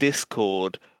are in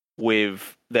Discord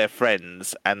with their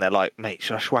friends, and they're like, "Mate,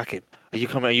 should I swag him? Are you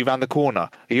coming? Are you round the corner?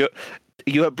 Are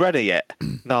you at Brenner yet?"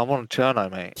 No, I'm on Cherno,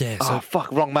 mate. Yeah. Oh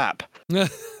fuck, wrong map.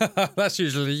 That's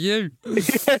usually you.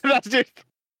 Yeah,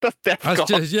 that's definitely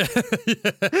just, yeah.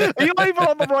 Are you even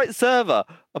on the right server?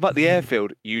 I'm at the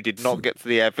airfield. You did not get to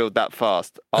the airfield that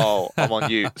fast. Oh, I'm on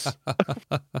Utes.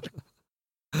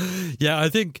 Yeah, I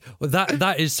think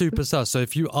that is super sus. So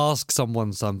if you ask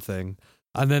someone something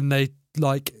and then they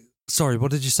like, sorry,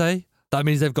 what did you say? That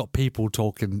means they've got people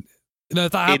talking. You know,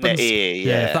 if that happens, in the ear,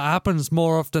 yeah. If that happens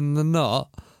more often than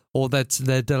not, or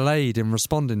they're delayed in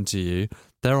responding to you,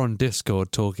 they're on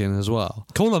Discord talking as well.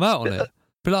 Call them out on it.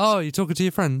 Be like, oh, you're talking to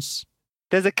your friends.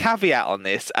 There's a caveat on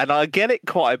this, and I get it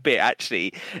quite a bit,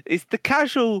 actually. It's the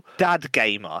casual dad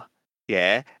gamer,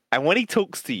 yeah? And when he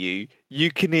talks to you,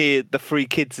 you can hear the three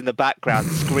kids in the background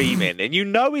screaming, and you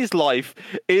know his life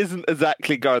isn't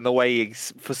exactly going the way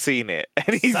he's foreseen it.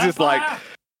 And he's just like...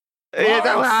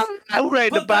 Yeah,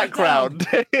 right in the background.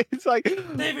 It's like...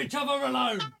 Leave each other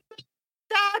alone.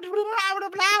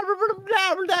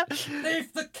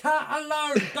 Leave the cat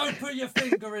alone. Don't put your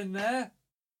finger in there.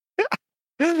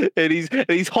 And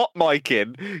he's hot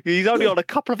micing. He's only on a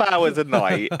couple of hours a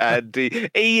night, and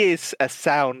he is a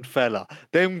sound fella.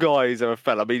 Them guys are a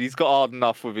fella. I mean, he's got hard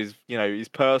enough with his, his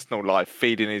personal life,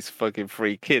 feeding his fucking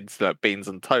three kids like beans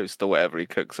and toast or whatever he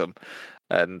cooks them.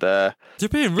 And you're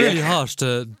being really harsh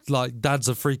to like dads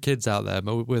of three kids out there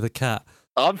with a cat.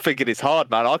 I'm thinking it's hard,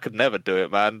 man. I could never do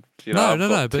it, man.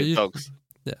 No, but dogs.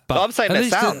 Yeah, but I'm saying they're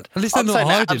sound. At least they're not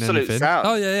hiding anything. Sound.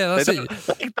 Oh yeah, that's it.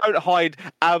 They don't hide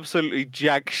absolutely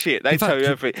jag shit. They tell you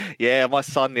everything. Yeah, my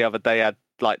son the other day had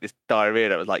like this diarrhea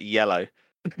that was like yellow.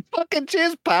 Fucking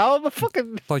cheers, pal. I'm a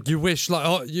fucking like you wish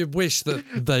that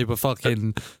they were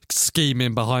fucking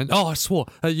scheming behind. Oh, I swore.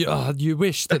 You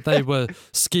wish that they were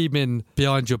scheming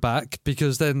behind your back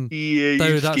because then they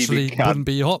would actually wouldn't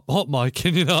be hot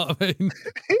micing. You know what I mean?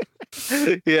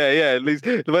 Yeah. At least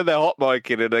when they're hot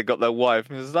micing and they got their wife,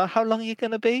 and it's like, how long are you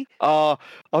gonna be? I'm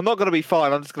not gonna be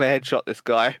fine. I'm just gonna headshot this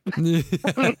guy.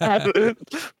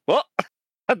 What?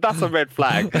 That's a red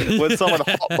flag when someone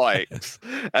hot mics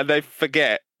and they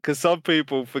forget, because some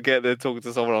people forget they're talking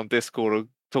to someone on Discord or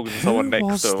talking to someone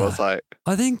next to them. I was like,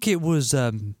 I think it was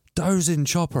Dozing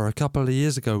Chopper a couple of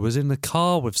years ago was in the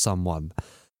car with someone.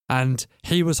 And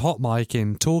he was hot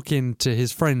micing, talking to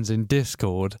his friends in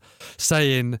Discord,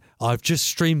 saying, I've just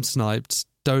stream sniped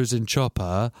Dozing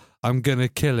Chopper. I'm going to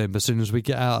kill him as soon as we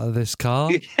get out of this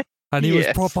car. And he was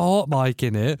proper hot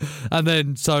micing it. And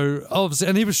then, so, obviously,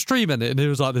 and he was streaming it, and he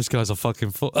was like, this guy's a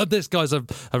fucking fool. This guy's a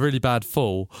really bad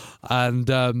fool.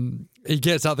 And he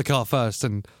gets out the car first,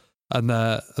 and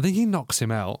I think he knocks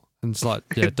him out. And it's like,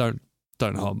 yeah, don't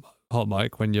hot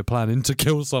mic when you're planning to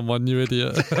kill someone, you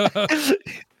idiot.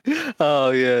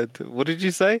 Oh, yeah. What did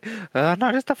you say?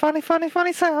 No, just a funny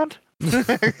sound.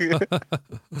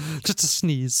 Just a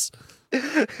sneeze.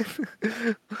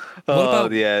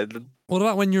 What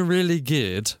about when you're really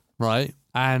geared, right?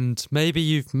 And maybe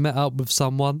you've met up with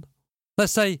someone.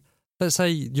 Let's say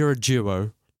you're a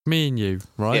duo, me and you,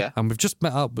 right? Yeah. And we've just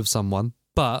met up with someone,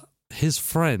 but his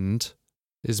friend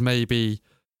is maybe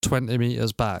 20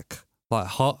 meters back, like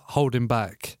holding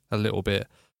back a little bit,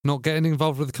 not getting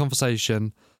involved with the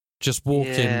conversation, just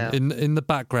walking in the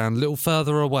background, a little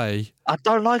further away. I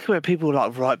don't like it when people are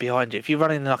like right behind you. If you're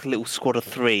running like a little squad of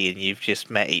three and you've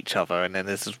just met each other, and then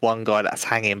there's this one guy that's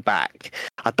hanging back.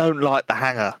 I don't like the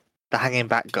hanging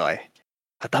back guy.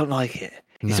 I don't like it.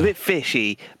 No. He's a bit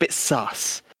fishy, a bit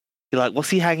sus. You're like,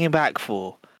 what's he hanging back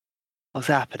for? What's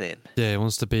happening? Yeah, he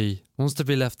wants to be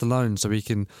left alone so he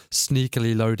can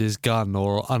sneakily load his gun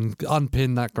or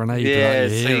unpin that grenade. Yeah,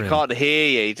 so he can't hear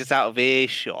you. He's just out of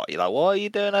earshot. You're like, what are you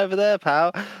doing over there,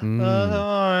 pal? Don't worry,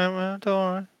 man. Don't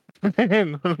worry.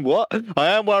 What? I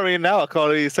am worrying now. I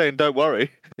can't hear you saying, don't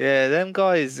worry. Yeah, them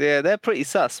guys, they're pretty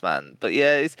sus, man. But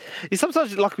yeah, it's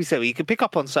sometimes, like we said, you can pick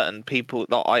up on certain people,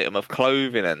 like item of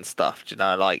clothing and stuff. You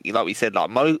know, like we said, like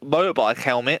motorbike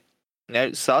helmet.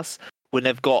 sus. When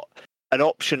they've got an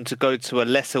option to go to a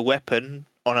lesser weapon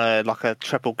on a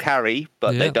triple carry,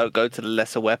 but they don't go to the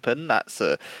lesser weapon, that's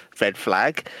a red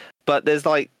flag. But there's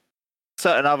like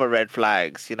certain other red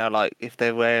flags, like if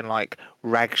they're wearing like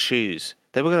rag shoes,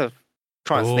 they were gonna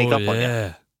try and sneak up on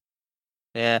you.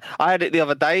 Yeah, I had it the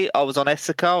other day. I was on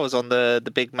Essica. I was on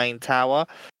the big main tower.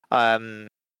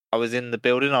 I was in the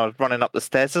building. I was running up the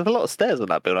stairs. There's a lot of stairs on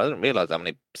that building. I didn't realise how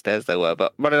many stairs there were.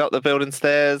 But running up the building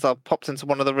stairs, I popped into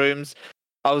one of the rooms.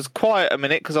 I was quiet a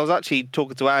minute because I was actually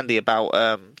talking to Andy about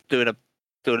doing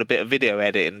a bit of video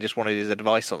editing. Just wanted his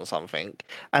advice on something.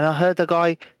 And I heard the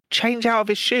guy change out of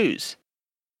his shoes.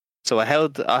 So I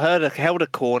held a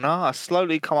corner. I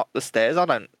slowly come up the stairs. I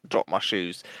don't drop my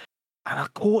shoes. And I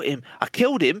caught him. I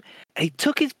killed him. And he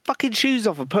took his fucking shoes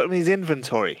off and put them in his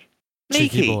inventory.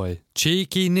 Cheeky boy.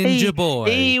 Cheeky ninja boy.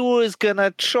 He was going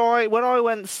to try... When I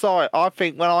went side, I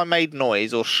think when I made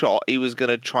noise or shot, he was going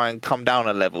to try and come down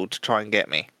a level to try and get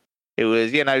me. It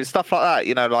was, stuff like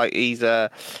that. Like he's a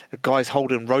guy's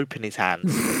holding rope in his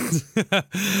hands.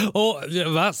 Oh, yeah,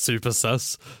 that's super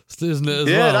sus, isn't it, as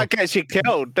well? Yeah, that gets you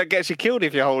killed. That gets you killed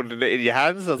if you're holding it in your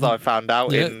hands, as I found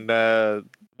out in...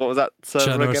 what was that server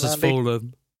Generous again, has Andy?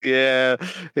 fallen. Yeah.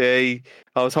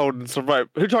 I was holding some rope.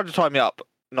 Who tried to tie me up?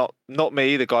 Not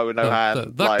me, the guy with no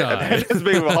hand. That guy. And there's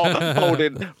me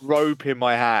holding rope in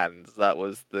my hands. That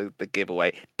was the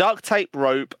giveaway. Duct tape,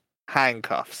 rope,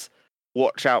 handcuffs.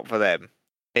 Watch out for them.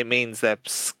 It means they're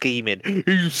scheming.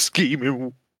 You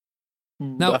scheming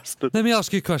now, bastard. Let me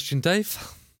ask you a question,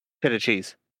 Dave. Cheddar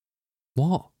cheese.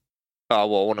 What? Oh,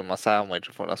 well, I wanted my sandwich.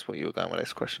 I thought that's what you were going with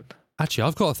this question. Actually,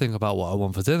 I've got to think about what I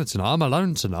want for dinner tonight. I'm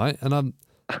alone tonight, and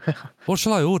what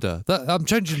shall I order? I'm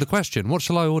changing the question. What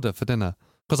shall I order for dinner?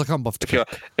 Because I can't bother to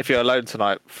cook. If you're alone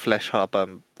tonight, Fleshlight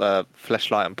and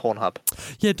Pornhub.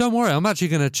 Yeah, don't worry. I'm actually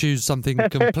going to choose something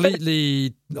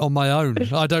completely on my own.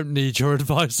 I don't need your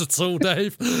advice at all,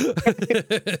 Dave.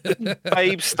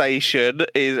 Babe Station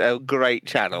is a great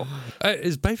channel.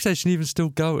 Is Babe Station even still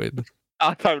going?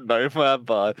 I don't know, man,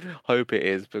 but I hope it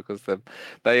is because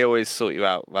they always sort you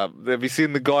out, man. Have you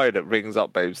seen the guy that rings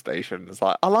up Babe Station? It's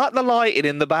like, I like the lighting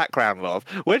in the background, love.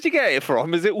 Where'd you get it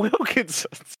from? Is it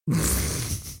Wilkinson's?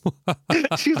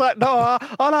 She's like, no,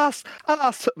 I'll ask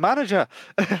manager.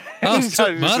 Ask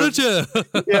manager.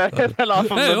 Yeah, they're like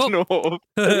from the north.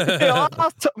 Yeah, I'll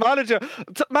ask manager.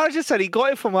 Manager said he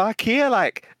got it from IKEA,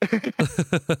 like.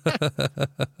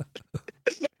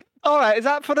 All right, is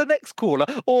that for the next caller?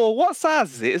 Or what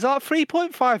size is it? Is that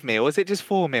 3.5 mil or is it just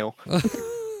 4 mil?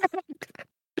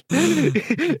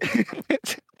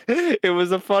 It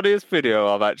was the funniest video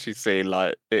I've actually seen.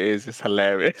 Like, it's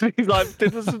hilarious. He's like, he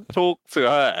doesn't talk to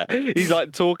her. He's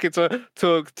like talking to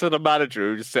the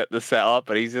manager who just set the set up,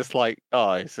 and he's just like,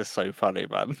 oh, it's just so funny,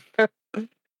 man.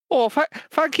 Oh,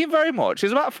 thank you very much.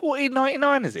 It's about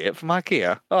 $14.99, is it, from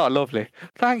IKEA? Oh, lovely.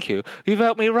 Thank you. You've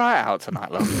helped me right out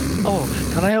tonight, love.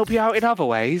 Oh, can I help you out in other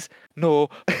ways? No.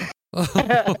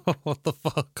 What the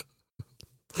fuck?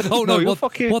 Oh no! What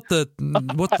the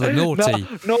naughty?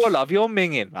 No, love, you're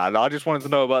minging, man. I just wanted to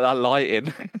know about that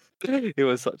lighting. It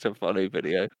was such a funny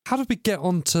video. How did we get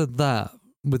onto that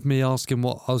with me asking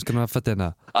what I was going to have for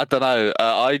dinner? I don't know.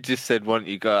 I just said, why don't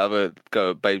you go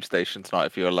at Babe Station tonight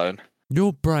if you're alone?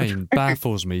 Your brain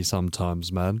baffles me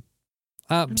sometimes, man.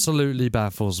 Absolutely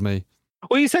baffles me.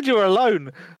 Well, you said you were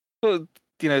alone. Well,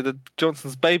 the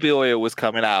Johnson's baby oil was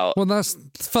coming out. Well, that's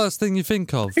the first thing you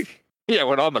think of. Yeah,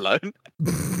 when I'm alone.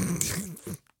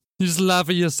 You just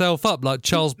lather yourself up like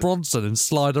Charles Bronson and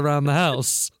slide around the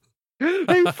house. Who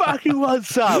fucking wants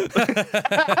some?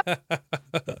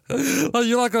 Like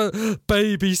you're like a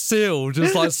baby seal,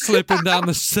 just like slipping down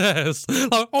the stairs.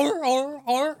 Like,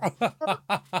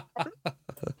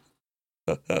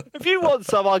 If you want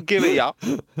some, I'll give it you.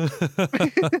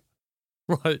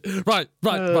 Right.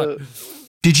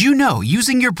 Did you know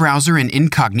using your browser in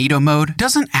incognito mode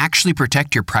doesn't actually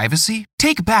protect your privacy?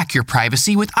 Take back your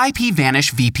privacy with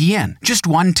IPVanish VPN. Just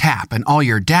one tap and all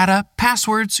your data,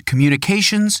 passwords,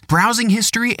 communications, browsing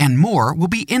history, and more will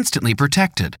be instantly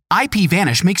protected.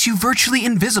 IPVanish makes you virtually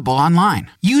invisible online.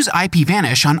 Use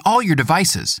IPVanish on all your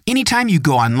devices, anytime you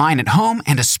go online at home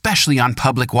and especially on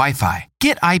public Wi-Fi.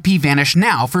 Get IPVanish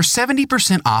now for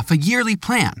 70% off a yearly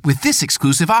plan with this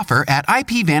exclusive offer at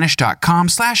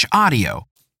ipvanish.com/audio.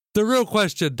 The real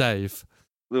question, Dave.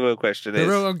 The real question is...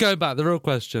 I'm going back. The real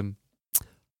question.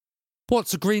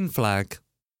 What's a green flag?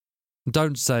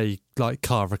 Don't say, like,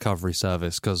 car recovery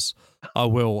service, because I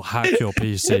will hack your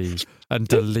PC and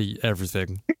delete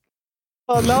everything.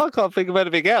 Oh, no, I can't think of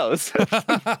anything else.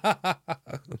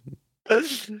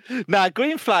 Now,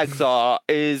 green flags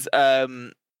is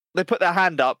they put their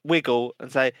hand up, wiggle,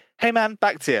 and say, "Hey man,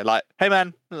 back to you." Like, "Hey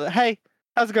man, hey,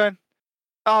 how's it going?"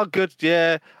 "Oh, good,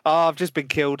 yeah. Oh, I've just been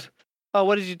killed." "Oh,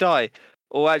 where did you die?"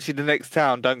 Or actually, the next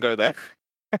town, don't go there.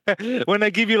 When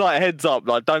they give you like a heads up,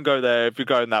 like don't go there if you're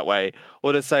going that way,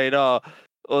 or they say, "Oh,"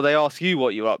 or they ask you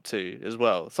what you're up to as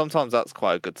well. Sometimes that's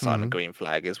quite a good sign of green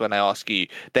flag is when they ask you,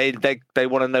 they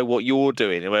want to know what you're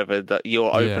doing, whether that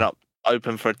you're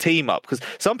open for a team up. Because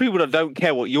some people that don't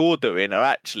care what you're doing are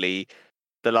actually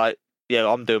they're like, "Yeah,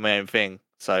 I'm doing my own thing,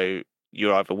 so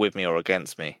you're either with me or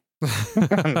against me."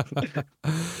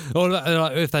 Or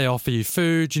like, if they offer you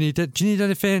food, do you need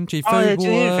anything? Do you need food, Yeah, do you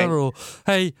need water? anything? Or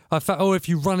hey, if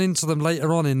you run into them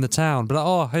later on in the town, but like,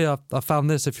 "Oh, hey, I found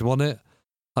this if you want it."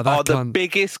 Like The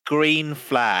biggest green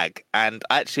flag, and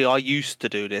actually I used to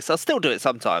do this. I still do it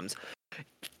sometimes.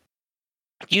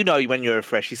 You know, when you're a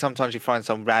freshie, sometimes you find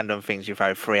some random things. You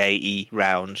find 380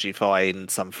 rounds, you find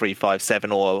some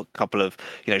 357 or a couple of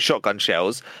shotgun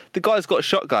shells. The guy's got a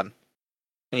shotgun.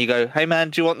 And you go, "Hey man,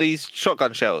 do you want these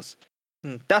shotgun shells?"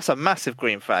 That's a massive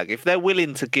green flag. If they're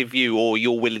willing to give you, or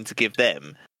you're willing to give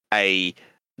them, a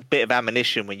bit of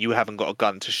ammunition when you haven't got a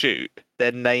gun to shoot,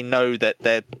 then they know that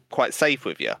they're quite safe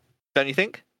with you. Don't you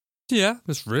think? Yeah,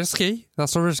 it's risky.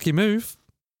 That's a risky move.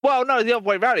 Well, no, the other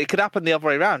way around. It could happen the other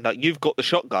way around. Like, you've got the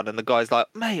shotgun and the guy's like,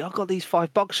 "Mate, I've got these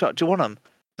 5 buckshot. Do you want them?"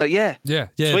 Like, yeah. Yeah,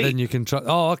 sweet. Then you can try.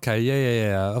 Oh, okay,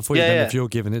 yeah. I thought you meant if you're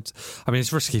giving it. I mean,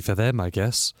 it's risky for them, I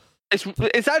guess.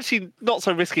 It's actually not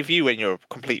so risky for you when you're a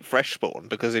complete fresh spawn,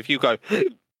 because if you go,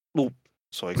 "Oh,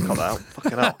 sorry, cut that out."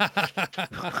 Fucking hell.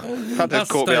 That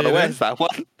just caught me unawares, that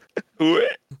one.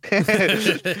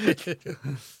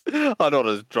 I'm not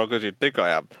as drunk as you think I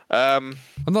am. I'm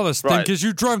not as stink as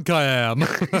you drunk I am.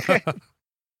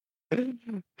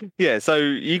 Yeah, so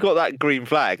you got that green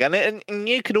flag, and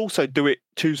you can also do it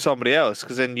to somebody else,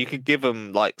 because then you can give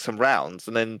them like some rounds,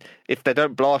 and then if they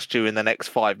don't blast you in the next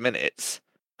 5 minutes,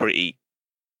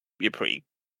 you're pretty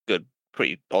good,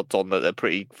 pretty odds on that they're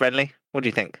pretty friendly. What do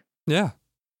you think? Yeah.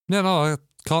 No,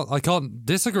 I can't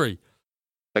disagree.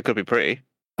 They could be pretty.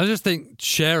 I just think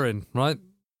sharing, right?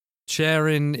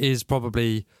 Sharing is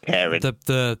probably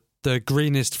the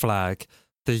greenest flag.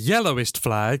 The yellowest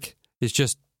flag is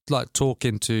just like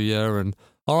talking to you and,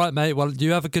 "All right, mate, well,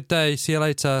 you have a good day. See you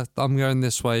later. I'm going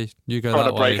this way. You go that way."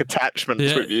 Trying to break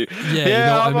attachments with you. Yeah, you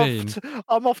know what I mean?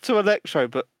 I'm off to Electro,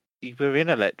 but we're in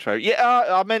Electro. Yeah,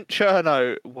 I meant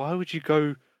Cherno. Why would you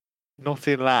go not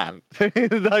in land?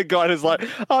 That guy is like,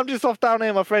 "I'm just off down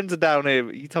here. My friends are down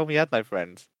here." You told me you had no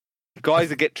friends. Guys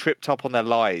that get tripped up on their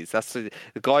lies. That's the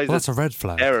guys. Well, that's a red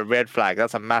flag. They're a red flag.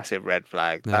 That's a massive red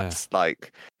flag. Yeah. That's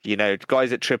like,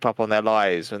 guys that trip up on their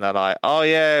lies and they're like, "Oh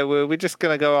yeah, we're just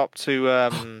gonna go up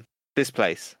to this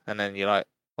place," and then you're like,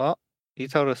 "What? You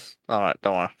told us." All right,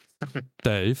 don't worry.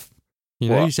 Dave,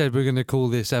 you said we're going to call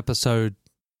this episode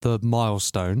the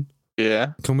milestone.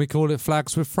 Yeah. Can we call it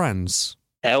Flags with Friends?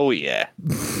 Hell yeah.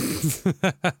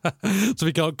 So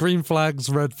we got green flags,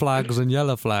 red flags, and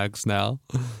yellow flags now.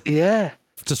 Yeah.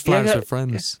 Just flags with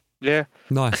friends. Yeah.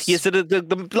 Nice. Yeah, so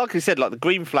the like I said, like the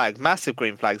green flag, massive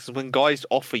green flags is when guys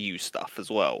offer you stuff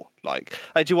as well. Like,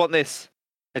 "Hey, do you want this?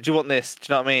 Hey, do you want this?"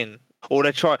 Do you know what I mean? Or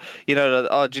they try,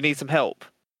 "Oh, do you need some help?"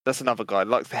 That's another guy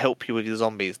likes to help you with your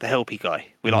zombies. The helpy guy.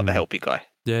 We like the helpy guy.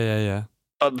 Yeah.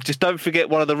 Just don't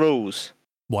forget one of the rules.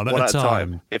 One at a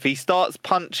time. If he starts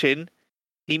punching,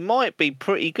 he might be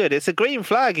pretty good. It's a green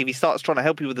flag if he starts trying to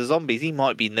help you with the zombies. He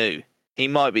might be new. He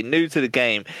might be new to the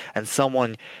game and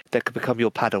someone that could become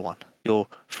your Padawan, your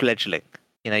fledgling.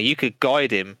 You could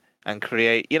guide him and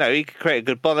create, he could create a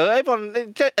good bond.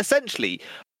 Everyone, essentially,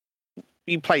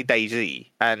 you play DayZ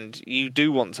and you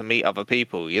do want to meet other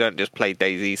people. You don't just play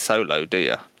DayZ solo, do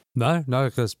you? No,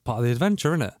 because part of the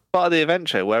adventure, isn't it? Part of the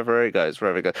adventure, wherever it goes.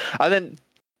 And then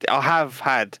I have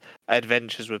had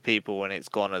adventures with people when it's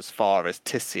gone as far as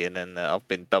Tissian, and I've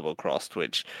been double-crossed,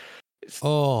 which is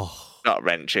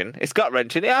gut-wrenching. It's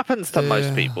gut-wrenching. It happens to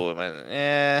most people.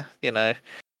 I mean,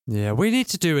 Yeah, we need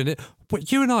to do it.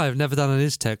 But you and I have never done an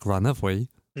Iztech run, have we?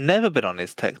 Never been on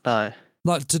Iztech, no.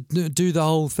 Like to do the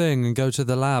whole thing and go to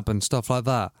the lab and stuff like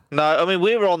that? No, I mean,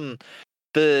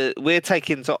 we're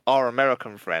taking our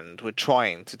American friend. We're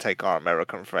trying to take our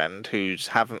American friend who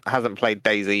hasn't played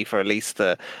DayZ for at least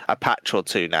a patch or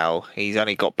two now. He's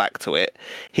only got back to it.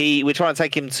 We're trying to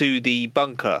take him to the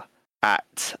bunker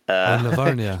at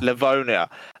Livonia. Livonia.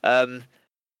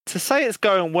 To say it's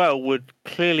going well would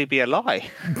clearly be a lie.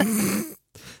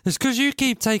 It's because you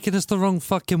keep taking us the wrong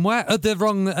fucking way, the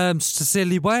wrong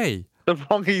silly way. The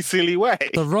wrongy silly way.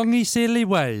 The wrongy silly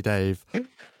way, Dave.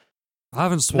 I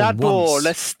haven't sworn Nadbor, once.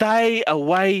 let's stay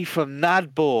away from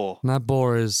Nadbor.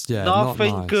 Nadbor is,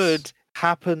 Nothing not nice. good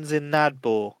happens in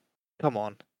Nadbor. Come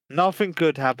on. Nothing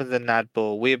good happens in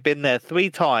Nadball. We have been there 3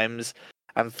 times,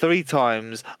 and 3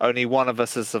 times only one of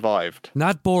us has survived.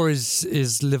 Nadbor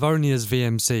is Livonia's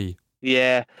VMC.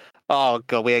 Yeah. Oh,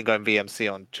 God, we ain't going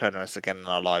VMC on Chernarus again in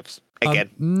our lives. Again.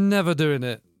 I'm never doing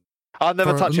it. I'm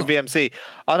never touching VMC.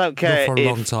 I don't care for a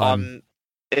long time.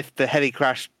 If the heli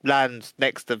crash lands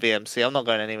next to VMC. I'm not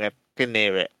going anywhere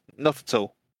near it. Not at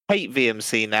all. Hate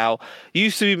VMC now.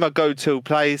 Used to be my go-to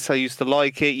place. I used to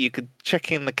like it. You could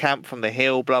check in the camp from the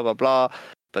hill, blah, blah, blah.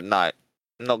 But no, I'm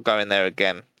not going there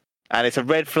again. And it's a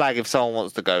red flag if someone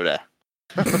wants to go there.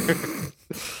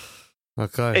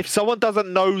 Okay. If someone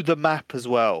doesn't know the map as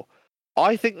well,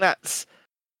 I think that's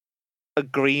a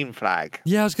green flag.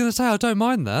 Yeah, I was going to say, I don't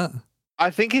mind that. I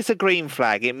think it's a green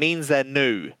flag. It means they're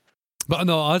new. But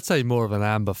no, I'd say more of an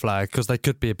amber flag because they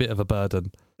could be a bit of a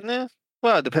burden. Yeah.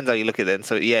 Well, it depends how you look at it then.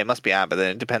 So, yeah, it must be amber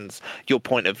then. It depends your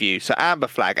point of view. So, amber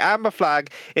flag. Amber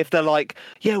flag, if they're like,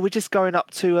 yeah, we're just going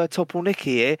up to Topolniki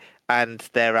here, and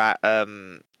they're at,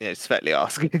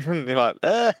 Svetliarsk. And you're like,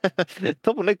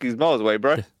 Topolniki's miles away,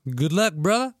 bro. Good luck,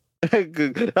 brother.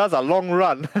 That's a long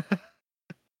run.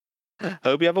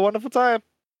 Hope you have a wonderful time.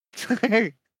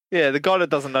 Yeah, the guy that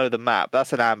doesn't know the map,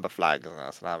 that's an amber flag.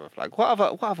 That's an amber flag.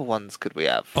 What other ones could we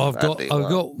have? I've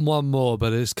got one more,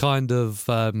 but it's kind of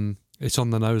it's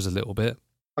on the nose a little bit.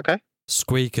 Okay.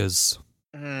 Squeakers.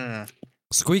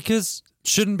 Squeakers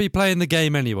shouldn't be playing the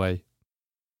game anyway.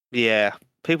 Yeah,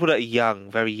 people that are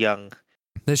young, very young.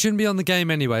 They shouldn't be on the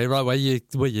game anyway, right? Where you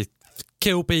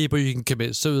kill people, you can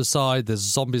commit suicide. There's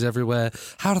zombies everywhere.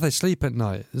 How do they sleep at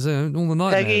night? Is it all the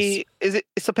nightmares? Peggy,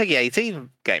 it's a Peggy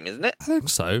 18 game, isn't it? I think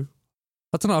so.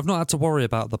 I don't know. I've not had to worry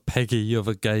about the Peggy of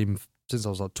a game since I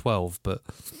was like 12, but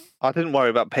I didn't worry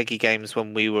about Peggy games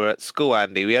when we were at school,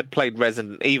 Andy. We had played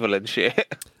Resident Evil and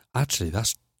shit. Actually,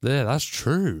 that's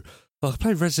true. I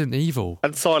played Resident Evil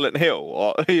and Silent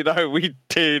Hill. We really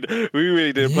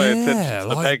did pay attention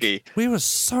to Peggy. We were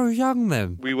so young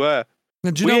then. We were.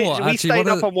 And do you know what? We stayed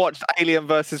up and watched Alien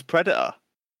vs Predator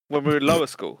when we were in lower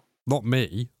school. Not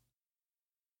me.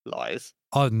 Lies.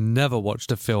 I never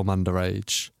watched a film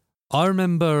underage. I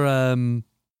remember.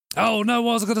 Oh no!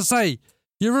 What was I going to say?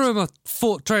 You ruined my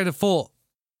train of thought.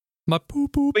 My poo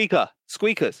poo.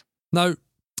 Squeakers. No.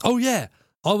 Oh yeah.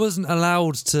 I wasn't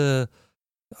allowed to.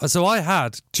 So I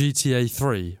had GTA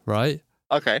 3, right?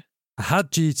 Okay. I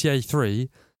had GTA 3,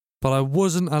 but I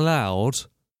wasn't allowed,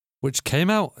 which came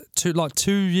out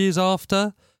 2 years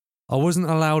after, I wasn't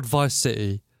allowed Vice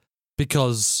City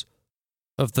because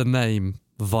of the name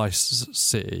Vice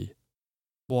City.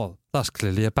 Well, that's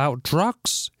clearly about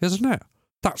drugs, isn't it?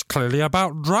 That's clearly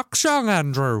about drugs, young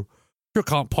Andrew. You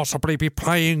can't possibly be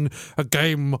playing a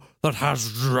game that has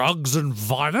drugs and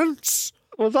violence.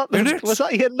 Was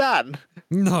that your nan?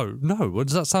 No. What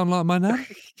does that sound like, my nan?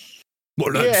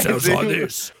 Well, that sounds like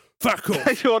this. Fuck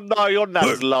off. Your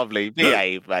nan's lovely.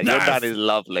 Behave, man. Your nan is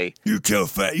lovely. You tell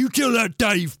that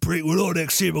Dave prick when I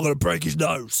next see him, I'm going to break his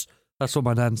nose. That's what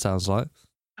my nan sounds like.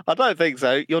 I don't think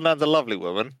so. Your nan's a lovely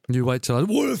woman. You wait till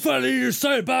What the fuck did you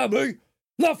say about me?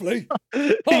 Lovely.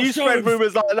 You spread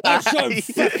rumours like that. I'm so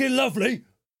fucking lovely.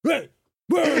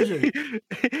 Where is he?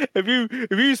 If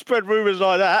you spread rumours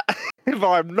like that, if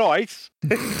I'm nice,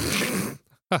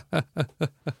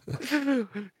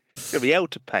 it'll be hell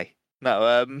to pay.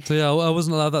 No, So yeah, I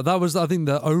wasn't allowed that. That was, I think,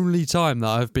 the only time that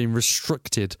I've been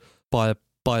restricted by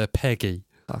a Peggy.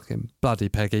 Fucking bloody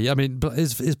Peggy. I mean,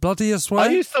 is bloody a swear? I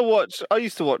used to watch.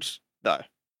 No,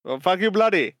 well, fuck you,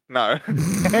 bloody. No,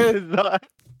 it's not.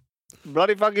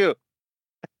 Bloody fuck you.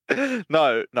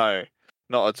 No, not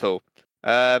at all.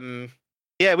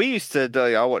 Yeah, we used to.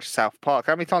 I watched South Park.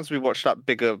 How many times have we watched that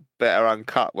Bigger, Better,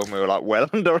 Uncut when we were like well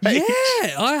underage?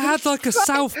 Yeah, I had like a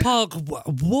South Park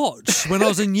watch when I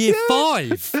was in year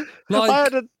 5. Like I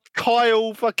had a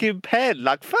Kyle fucking pen.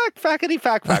 Like fackety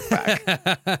fack.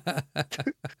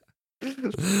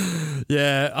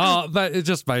 Yeah, but it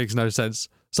just makes no sense.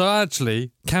 So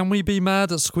actually, can we be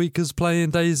mad at Squeakers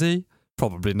playing DayZ?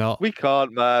 Probably not. We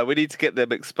can't, man. We need to get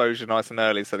them exposure nice and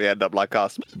early so they end up like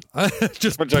us.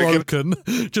 Just broken.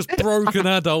 Just broken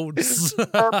adults.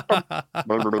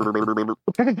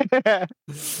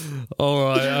 All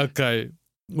right, okay.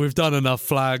 We've done enough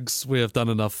flags. We have done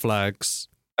enough flags.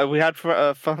 We had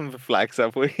fun with flags,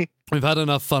 have we? We've had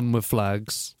enough fun with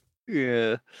flags.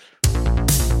 Yeah.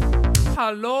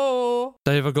 Hello.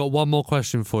 Dave, I've got one more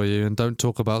question for you, and don't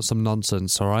talk about some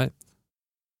nonsense, all right?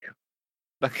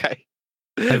 Okay.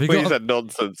 When you said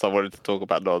nonsense, I wanted to talk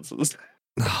about nonsense.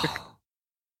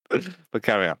 But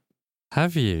carry on.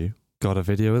 Have you got a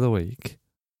video of the week?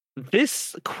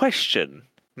 This question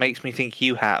makes me think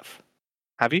you have.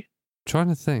 Have you? Trying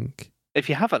to think. If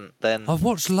you haven't, then I've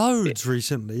watched loads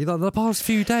recently. Like the past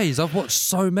few days, I've watched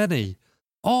so many.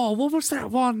 Oh, what was that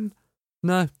one?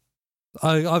 No,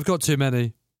 I've got too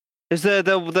many. is there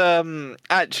the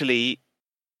actually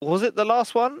was it the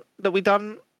last one that we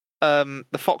done? The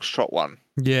Foxtrot one.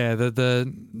 Yeah,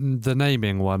 the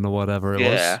naming one or whatever it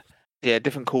was. Yeah,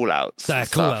 different call outs.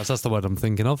 Call outs, that's the word I'm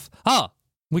thinking of.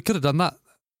 We could have done that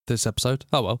this episode.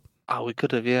 Oh well. Oh, we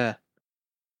could have, yeah.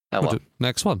 We'll do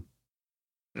next one.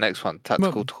 Next one,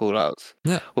 tactical call outs.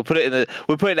 Yeah. We'll put it in the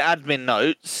admin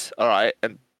notes, alright,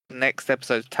 and next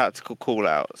episode's tactical call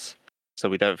outs. So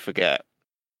we don't forget.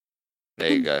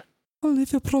 There you go. Only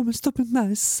if you promise to be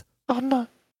nice. Oh no.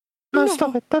 No,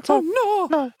 stop it. That's all. No.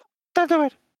 No. Don't do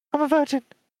it. I'm a virgin.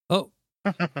 Oh.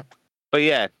 But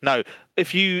yeah, no.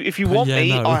 If you want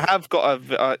me, I have got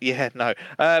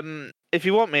a if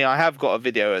you want me, I have got a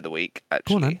video of the week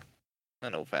actually. Go on, then.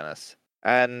 In all fairness,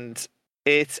 and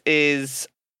it is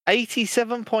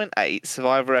 87.8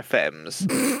 Survivor FM's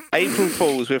April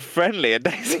Fools with Friendly and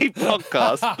Daisy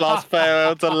podcast plus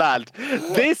Farewell to Land.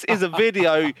 This is a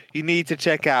video you need to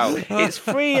check out. It's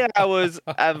 3 hours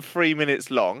and 3 minutes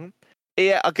long.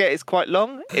 Yeah, I get it's quite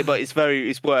long, but it's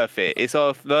worth it. It's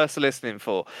worth listening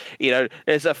for. You know,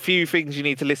 there's a few things you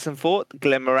need to listen for.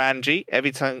 Glenmorangie,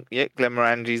 every time,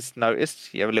 Glenmorangie's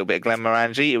noticed. You have a little bit of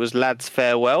Glenmorangie. It was Lad's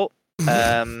Farewell.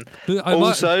 Am I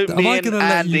going to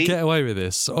let you get away with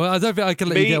this? I don't think I can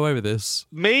let you get away with this.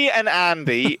 Me and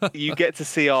Andy, you get to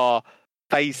see our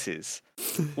faces,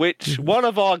 which one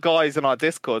of our guys in our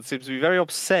Discord seems to be very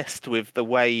obsessed with the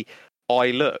way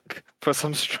I look for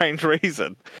some strange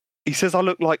reason. He says I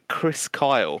look like Chris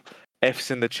Kyle. F's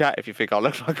in the chat if you think I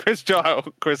look like Chris Kyle.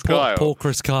 Poor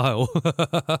Chris Kyle.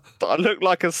 I look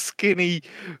like a skinny,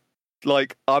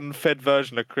 like unfed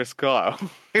version of Chris Kyle.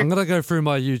 I'm going to go through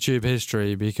my YouTube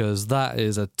history because that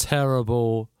is a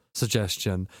terrible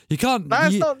suggestion. You can't.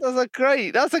 That's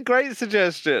a great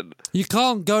suggestion. You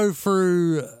can't go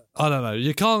through. I don't know.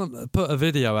 You can't put a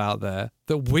video out there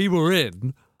that we were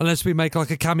in unless we make like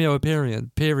a cameo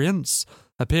appearance.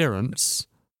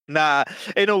 Nah,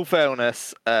 in all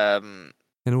fairness, that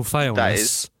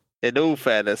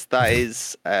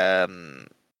is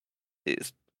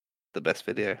it's the best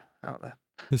video out there.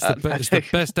 It's the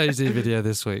best Daisy video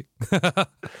this week. Yeah,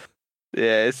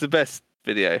 it's the best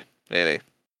video, really.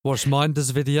 Watch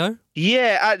Minder's video?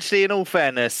 Yeah, actually, in all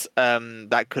fairness,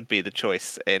 that could be the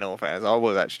choice. In all fairness, I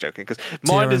was actually joking because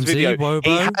Minder's video,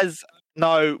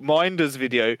 Minder's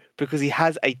video because he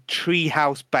has a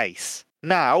treehouse base.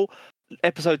 Now,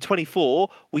 episode 24,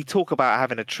 we talk about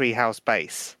having a treehouse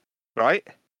base, right?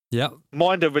 Yep.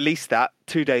 Minder released that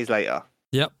 2 days later.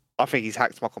 Yep. I think he's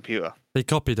hacked my computer. He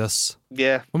copied us.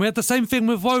 Yeah. And we had the same thing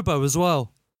with Wobo as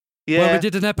well. Yeah. Where we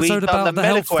did an episode about the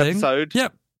health thing. Episode.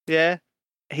 Yep. Yeah.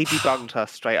 He debunked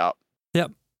us straight up.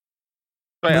 Yep.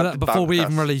 Before we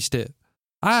even released it.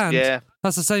 And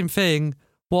that's the same thing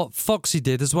what Foxy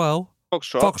did as well.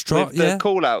 Foxtrot with the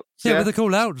call-outs. Yeah, with the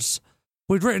call-outs.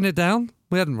 We'd written it down.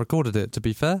 We hadn't recorded it, to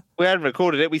be fair. We hadn't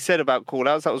recorded it. We said about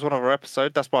call-outs. That was one of our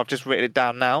episodes. That's why I've just written it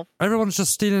down now. Everyone's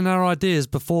just stealing our ideas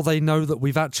before they know that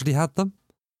we've actually had them.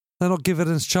 They're not giving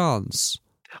us a chance.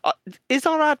 Is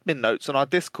our admin notes on our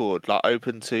Discord like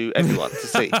open to everyone to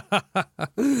see?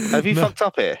 Have you fucked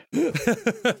up here?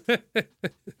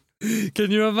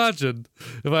 Can you imagine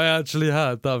if I actually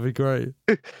had? That'd be great.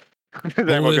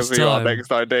 Everyone can see our next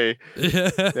ID.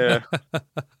 Yeah.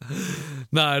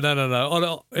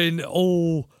 No. In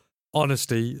all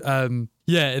honesty,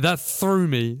 that threw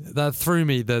me.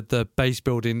 The base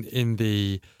building in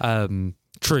the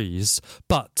trees,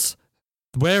 but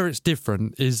where it's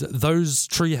different is those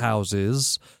tree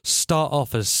houses start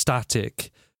off as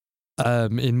static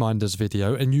in Minder's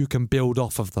video, and you can build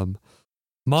off of them.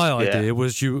 My idea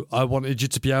was I wanted you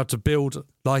to be able to build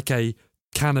like a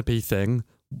canopy thing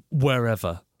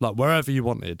wherever you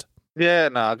wanted. Yeah,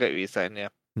 no, I get what you're saying.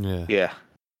 Yeah.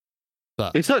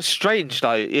 But it's not strange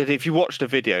though. If you watch the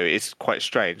video, it's quite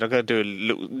strange. I'm going to do a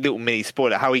little mini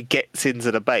spoiler. How he gets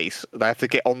into the base, they have to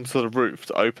get onto the roof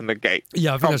to open the gate.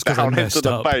 Yeah, I think that's because I messed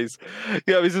up. The base.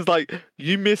 Yeah, it's just like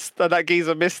you missed, and that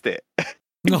geezer missed it.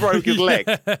 He broke his leg.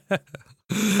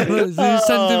 You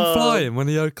send him flying when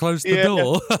he closed the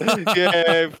door.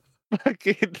 Yeah,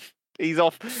 he's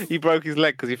off. He broke his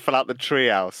leg because he fell out the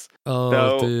treehouse.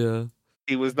 Oh dear.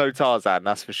 He was no Tarzan,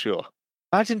 that's for sure.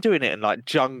 Imagine doing it in like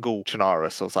jungle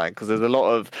Chernarus or something, because there's a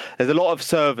lot of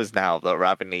servers now that are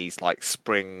having these like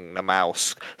Spring the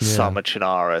Mouse, Summer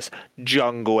Chernarus,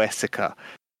 Jungle Essica.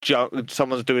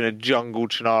 Someone's doing a jungle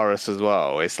Chernarus as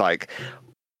well. It's like,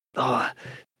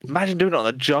 imagine doing it on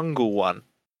a jungle one.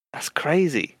 That's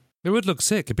crazy. It would look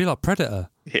sick. It'd be like Predator.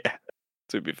 Yeah.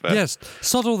 to be fair. Yes,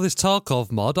 sod all this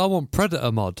Tarkov mod. I want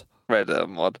Predator mod. Predator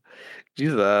mod.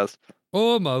 Jesus.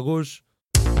 Oh my gosh.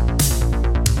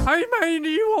 Hey man, do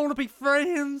you want to be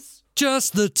friends?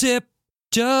 Just the tip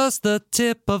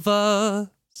of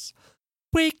us.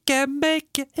 We can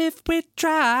make it if we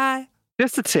try.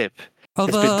 Just a tip. Of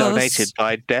It's been us. donated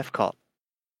by Defcon.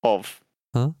 Huh?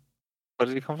 Where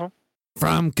did he come from?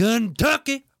 From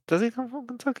Kentucky. Does he come from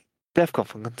Kentucky? Defcon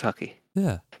from Kentucky.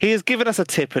 Yeah. He has given us a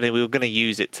tip and we were going to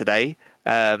use it today.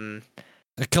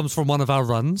 It comes from one of our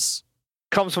runs.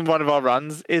 Comes from one of our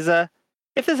runs. Is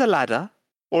if there's a ladder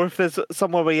or if there's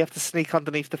somewhere where you have to sneak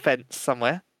underneath the fence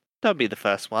somewhere, don't be the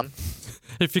first one.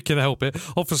 If you can help it.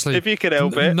 Obviously. If you can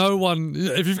help it. No one.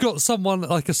 If you've got someone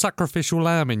like a sacrificial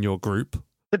lamb in your group,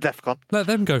 The Defcon. let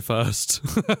them go first.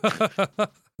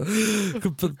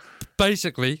 But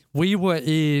basically, we were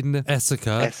in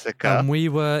Essica. And we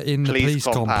were in the police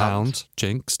compound.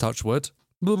 Jinx, touch wood.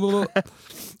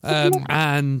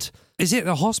 And is it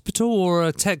a hospital or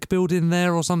a tech building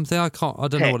there or something? I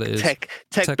don't know what it is.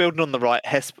 Tech building on the right,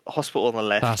 hospital on the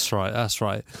left. That's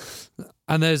right.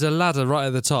 And there's a ladder right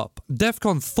at the top.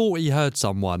 Defcon thought he heard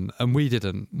someone, and we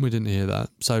didn't. We didn't hear that.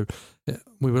 So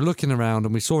we were looking around,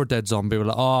 and we saw a dead zombie. We were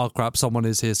like, oh, crap, someone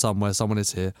is here somewhere. Someone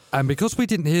is here. And because we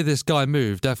didn't hear this guy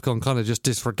move, Defcon kind of just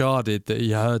disregarded that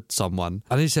he heard someone.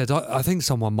 And he said, I think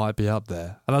someone might be up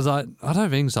there. And I was like, I don't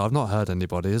think so. I've not heard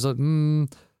anybody. He's like, I'm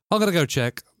going to go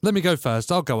check. Let me go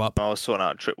first. I'll go up. I was sorting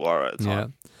out a tripwire at the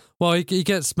time. Yeah. Well, he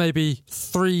gets maybe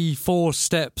 3-4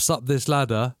 steps up this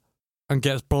ladder and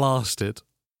gets blasted.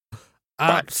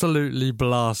 Absolutely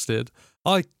blasted.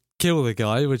 I kill the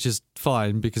guy, which is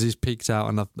fine because he's peeked out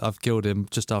and I've killed him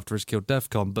just after he's killed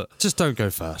Defcon. But just don't go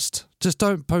first. Just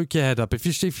don't poke your head up. If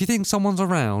you think someone's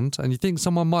around and you think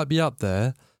someone might be up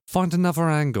there, find another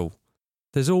angle.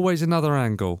 There's always another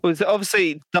angle. Well, so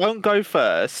obviously, don't go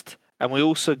first. And we're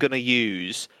also going to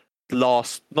use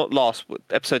episode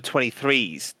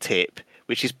 23's tip,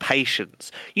 which is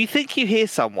patience. You think you hear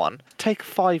someone, take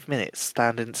 5 minutes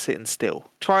standing, sitting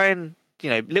still. Try and,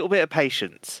 little bit of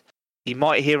patience. You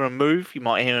might hear them move, you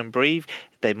might hear them breathe,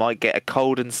 they might get a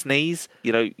cold and sneeze,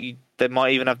 they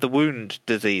might even have the wound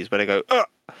disease where they go, ugh!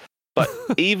 But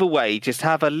either way, just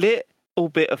have a little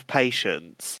bit of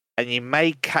patience. And you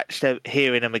may catch them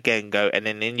hearing them again go, and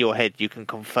then in your head you can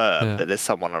confirm that there's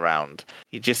someone around.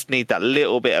 You just need that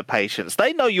little bit of patience.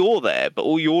 They know you're there, but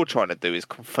all you're trying to do is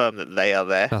confirm that they are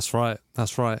there. That's right.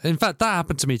 In fact, that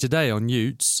happened to me today on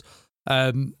Utes.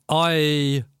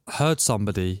 I heard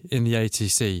somebody in the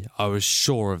ATC. I was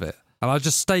sure of it. And I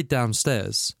just stayed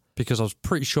downstairs because I was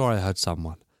pretty sure I heard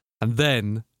someone. And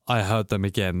then I heard them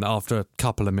again after a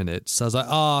couple of minutes. I was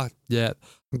like, yeah,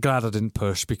 I'm glad I didn't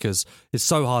push because it's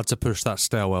so hard to push that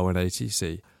stairwell in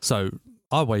ATC. So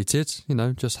I waited,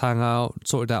 just hang out,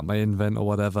 sorted out my invent or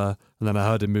whatever, and then I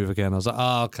heard him move again. I was like,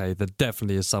 okay, there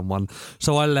definitely is someone.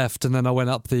 So I left and then I went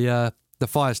up the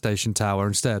fire station tower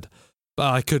instead.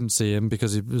 But I couldn't see him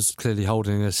because he was clearly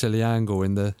holding a silly angle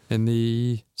in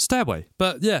the stairway.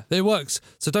 But yeah, it works.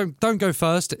 So don't go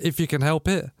first if you can help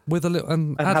it with a little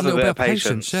and add a little bit of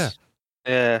patience.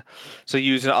 Yeah. So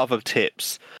using other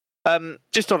tips.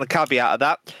 Just on a caveat of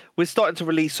that, we're starting to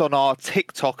release on our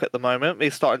TikTok at the moment.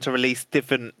 We're starting to release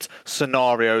different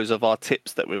scenarios of our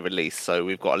tips that we release. So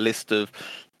we've got a list of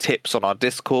tips on our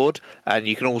Discord, and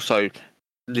you can also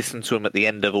listen to them at the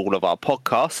end of all of our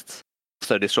podcasts.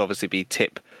 So this will obviously be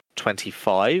tip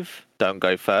 25. Don't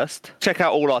go first. Check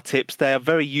out all our tips. They are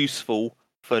very useful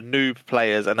for noob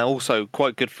players and also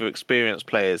quite good for experienced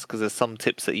players because there's some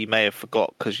tips that you may have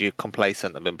forgot because you're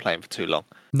complacent and been playing for too long.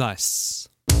 Nice.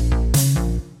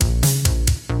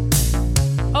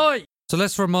 Oi! So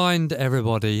let's remind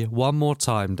everybody one more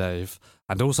time, Dave,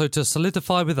 and also to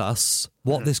solidify with us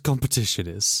what this competition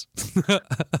is.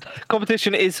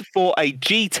 Competition is for a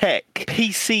G-Tech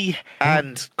PC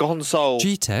and console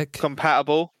G-Tech?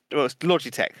 compatible. Well, it's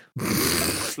Logitech.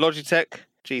 Logitech.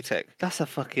 G-Tech. That's a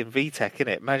fucking VTech, isn't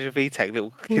it? Imagine VTech,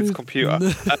 little kid's computer.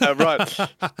 Right.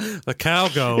 The cow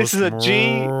goes. This is a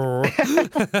G.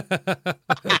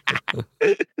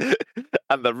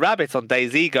 And the rabbit on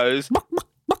Daisy goes.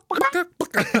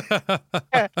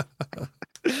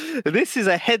 This is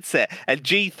a headset, a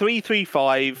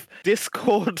G335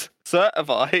 Discord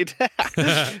certified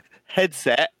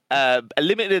headset, a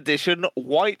limited edition,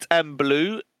 white and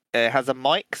blue. It has a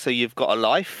mic, so you've got a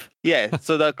life. Yeah,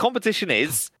 so the competition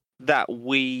is that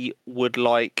we would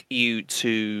like you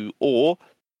to, or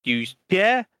you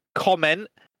share, comment,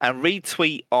 and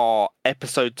retweet our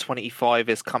episode 25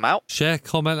 has come out. Share,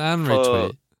 comment, and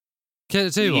retweet.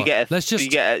 You get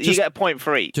a point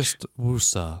for each. Just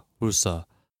woosa.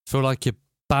 Feel like you're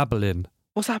babbling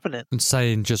What's happening? and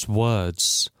saying just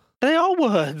words. They are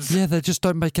words. Yeah, they just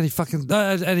don't make any fucking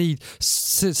They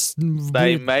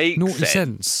make naughty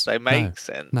sense. They make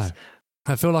sense. No,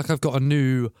 I feel like I've got a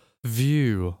new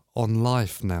view on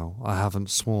life now. I haven't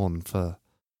sworn for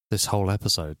this whole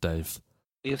episode, Dave.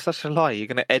 You're such a liar. You're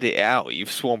going to edit it out.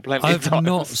 You've sworn plenty of times. I've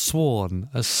not sworn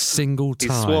a single time.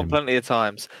 He's sworn plenty of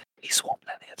times. He's sworn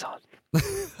plenty of times.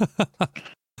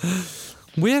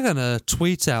 We're going to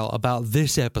tweet out about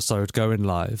this episode going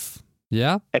live.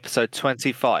 Yeah? Episode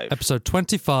 25. Episode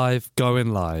 25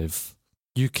 going live.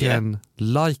 You can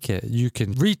like it. You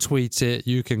can retweet it.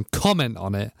 You can comment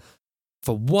on it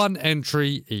for 1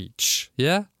 entry each.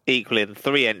 Yeah? Equaling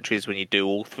 3 entries when you do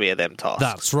all 3 of them tasks.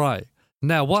 That's right.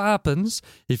 Now, what happens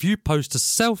if you post a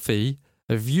selfie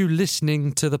of you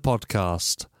listening to the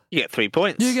podcast? You get 3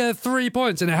 points. You get 3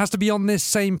 points, and it has to be on this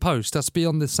same post. Has to be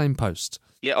on this same post.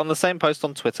 Yeah, on the same post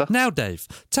on Twitter. Now, Dave,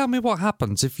 tell me what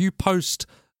happens if you post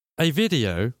a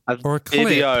video or a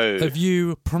clip of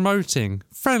you promoting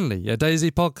Friendly, a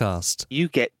Daisy podcast. You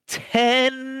get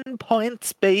 10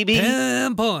 points, baby.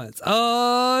 10 points.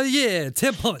 Oh, yeah,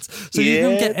 10 points. So you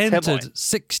can get entered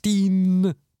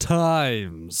 16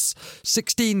 times.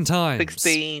 16 times.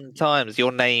 16 times.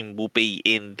 Your name will be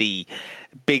in the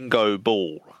bingo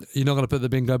ball. You're not going to put the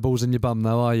bingo balls in your bum,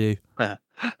 though, are you?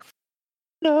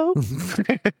 No.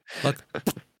 Like,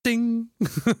 ding.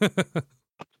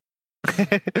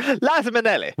 Liza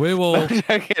Minnelli.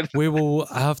 We will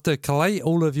have to collate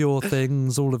all of your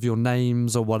things, all of your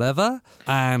names or whatever,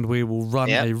 and we will run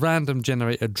a random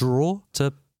generator draw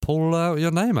to pull out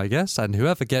your name, I guess, and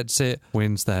whoever gets it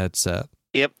wins the headset.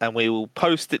 Yep, and we will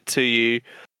post it to you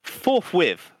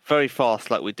forthwith, very fast,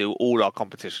 like we do all our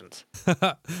competitions. This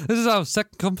is our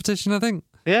second competition, I think.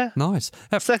 Yeah. Nice.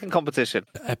 Second competition.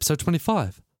 Episode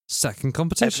 25. Second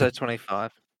competition. Episode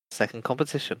 25. Second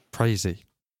competition. Crazy.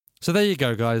 So there you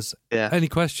go, guys. Yeah. Any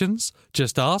questions?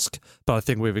 Just ask. But I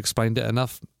think we've explained it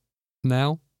enough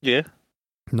now. Yeah.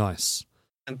 Nice.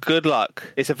 And good luck.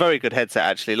 It's a very good headset,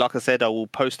 actually. Like I said, I will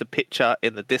post a picture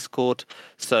in the Discord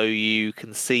so you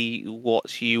can see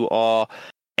what you are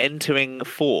entering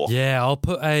for. Yeah, I'll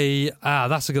put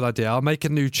that's a good idea. I'll make a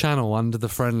new channel under the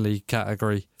Friendly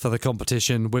category for the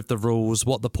competition with the rules,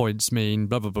 what the points mean,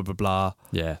 blah, blah, blah, blah, blah.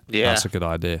 Yeah, that's a good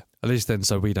idea. At least then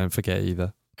so we don't forget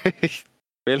either.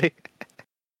 Really?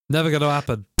 Never going to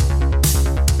happen.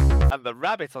 And the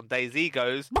rabbit on DayZ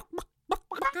goes...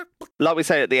 Like we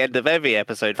say at the end of every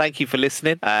episode, thank you for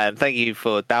listening and thank you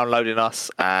for downloading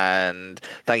us and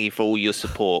thank you for all your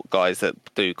support, guys that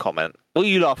do comment. What are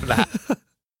you laughing at?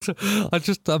 I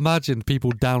just imagine people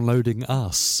downloading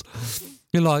us.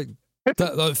 You're like, that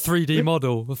 3D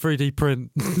model, the 3D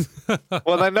print.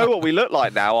 Well, they know what we look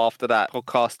like now after that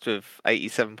podcast with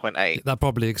 87.8. That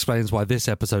probably explains why this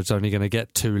episode's only going to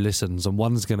get 2 listens and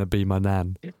one's going to be my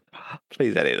nan.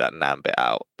 Please edit that nan bit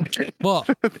out. What?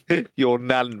 Your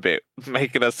nan bit,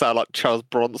 making her sound like Charles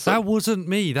Bronson. That wasn't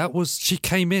me. That was, she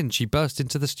came in, she burst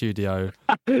into the studio.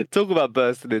 Talk about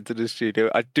bursting into the studio.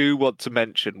 I do want to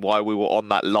mention why we were on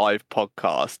that live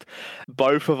podcast.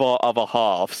 Both of our other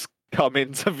halves come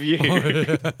into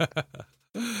view.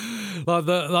 like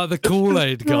the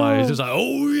Kool-Aid guys. It's like,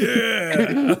 oh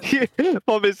yeah.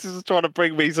 My missus was trying to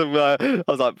bring me some. I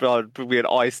was like, bring me an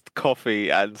iced coffee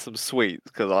and some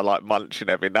sweets because I like munching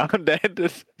every now and then.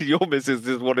 Your missus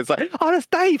just wanted to say, "Oh, that's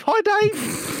Dave. Hi,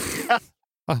 Dave."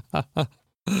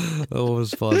 That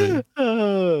was funny.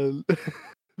 And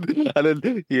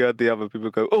then you had the other people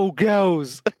go, "Oh,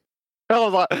 girls." I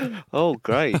was like, "Oh,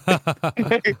 great."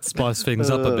 Spice things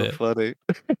up a bit. Funny.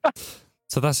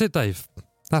 So that's it, Dave.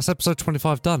 That's episode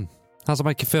 25 done. How's it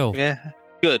make you feel? Yeah,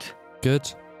 good. Good?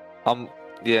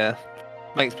 Yeah.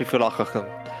 Makes me feel like I can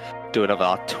do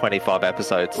another 25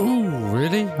 episodes. Ooh,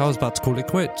 really? I was about to call it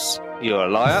quits. You're a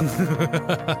liar.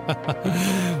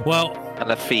 Well...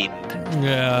 And a fiend.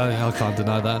 Yeah, I can't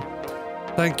deny that.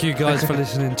 Thank you guys for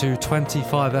listening to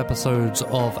 25 episodes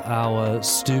of our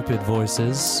stupid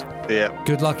voices. Yeah.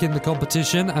 Good luck in the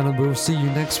competition, and we'll see you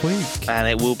next week. And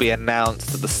it will be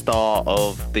announced at the start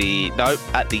of at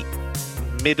the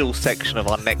middle section of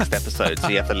our next episode. So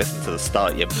you have to listen to the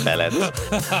start, you bellends.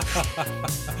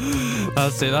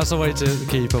 That's it. That's a way to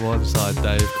keep them on side,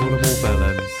 Dave. Call them all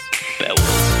bellends. Bells.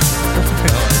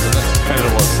 Depending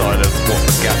on what side of what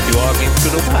the gap you are, means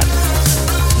good or bad.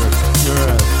 You're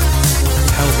a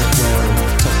helmet wearing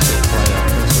toxic player.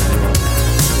 That's what you are.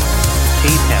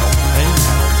 Team helm.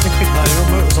 No, you're a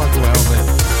motorcycle helmet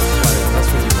player. That's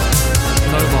what you are.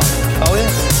 No mind. Oh yeah.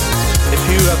 If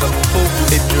you have a full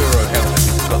enduro helmet,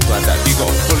 you've got to add that. If you've got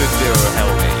a full enduro helmet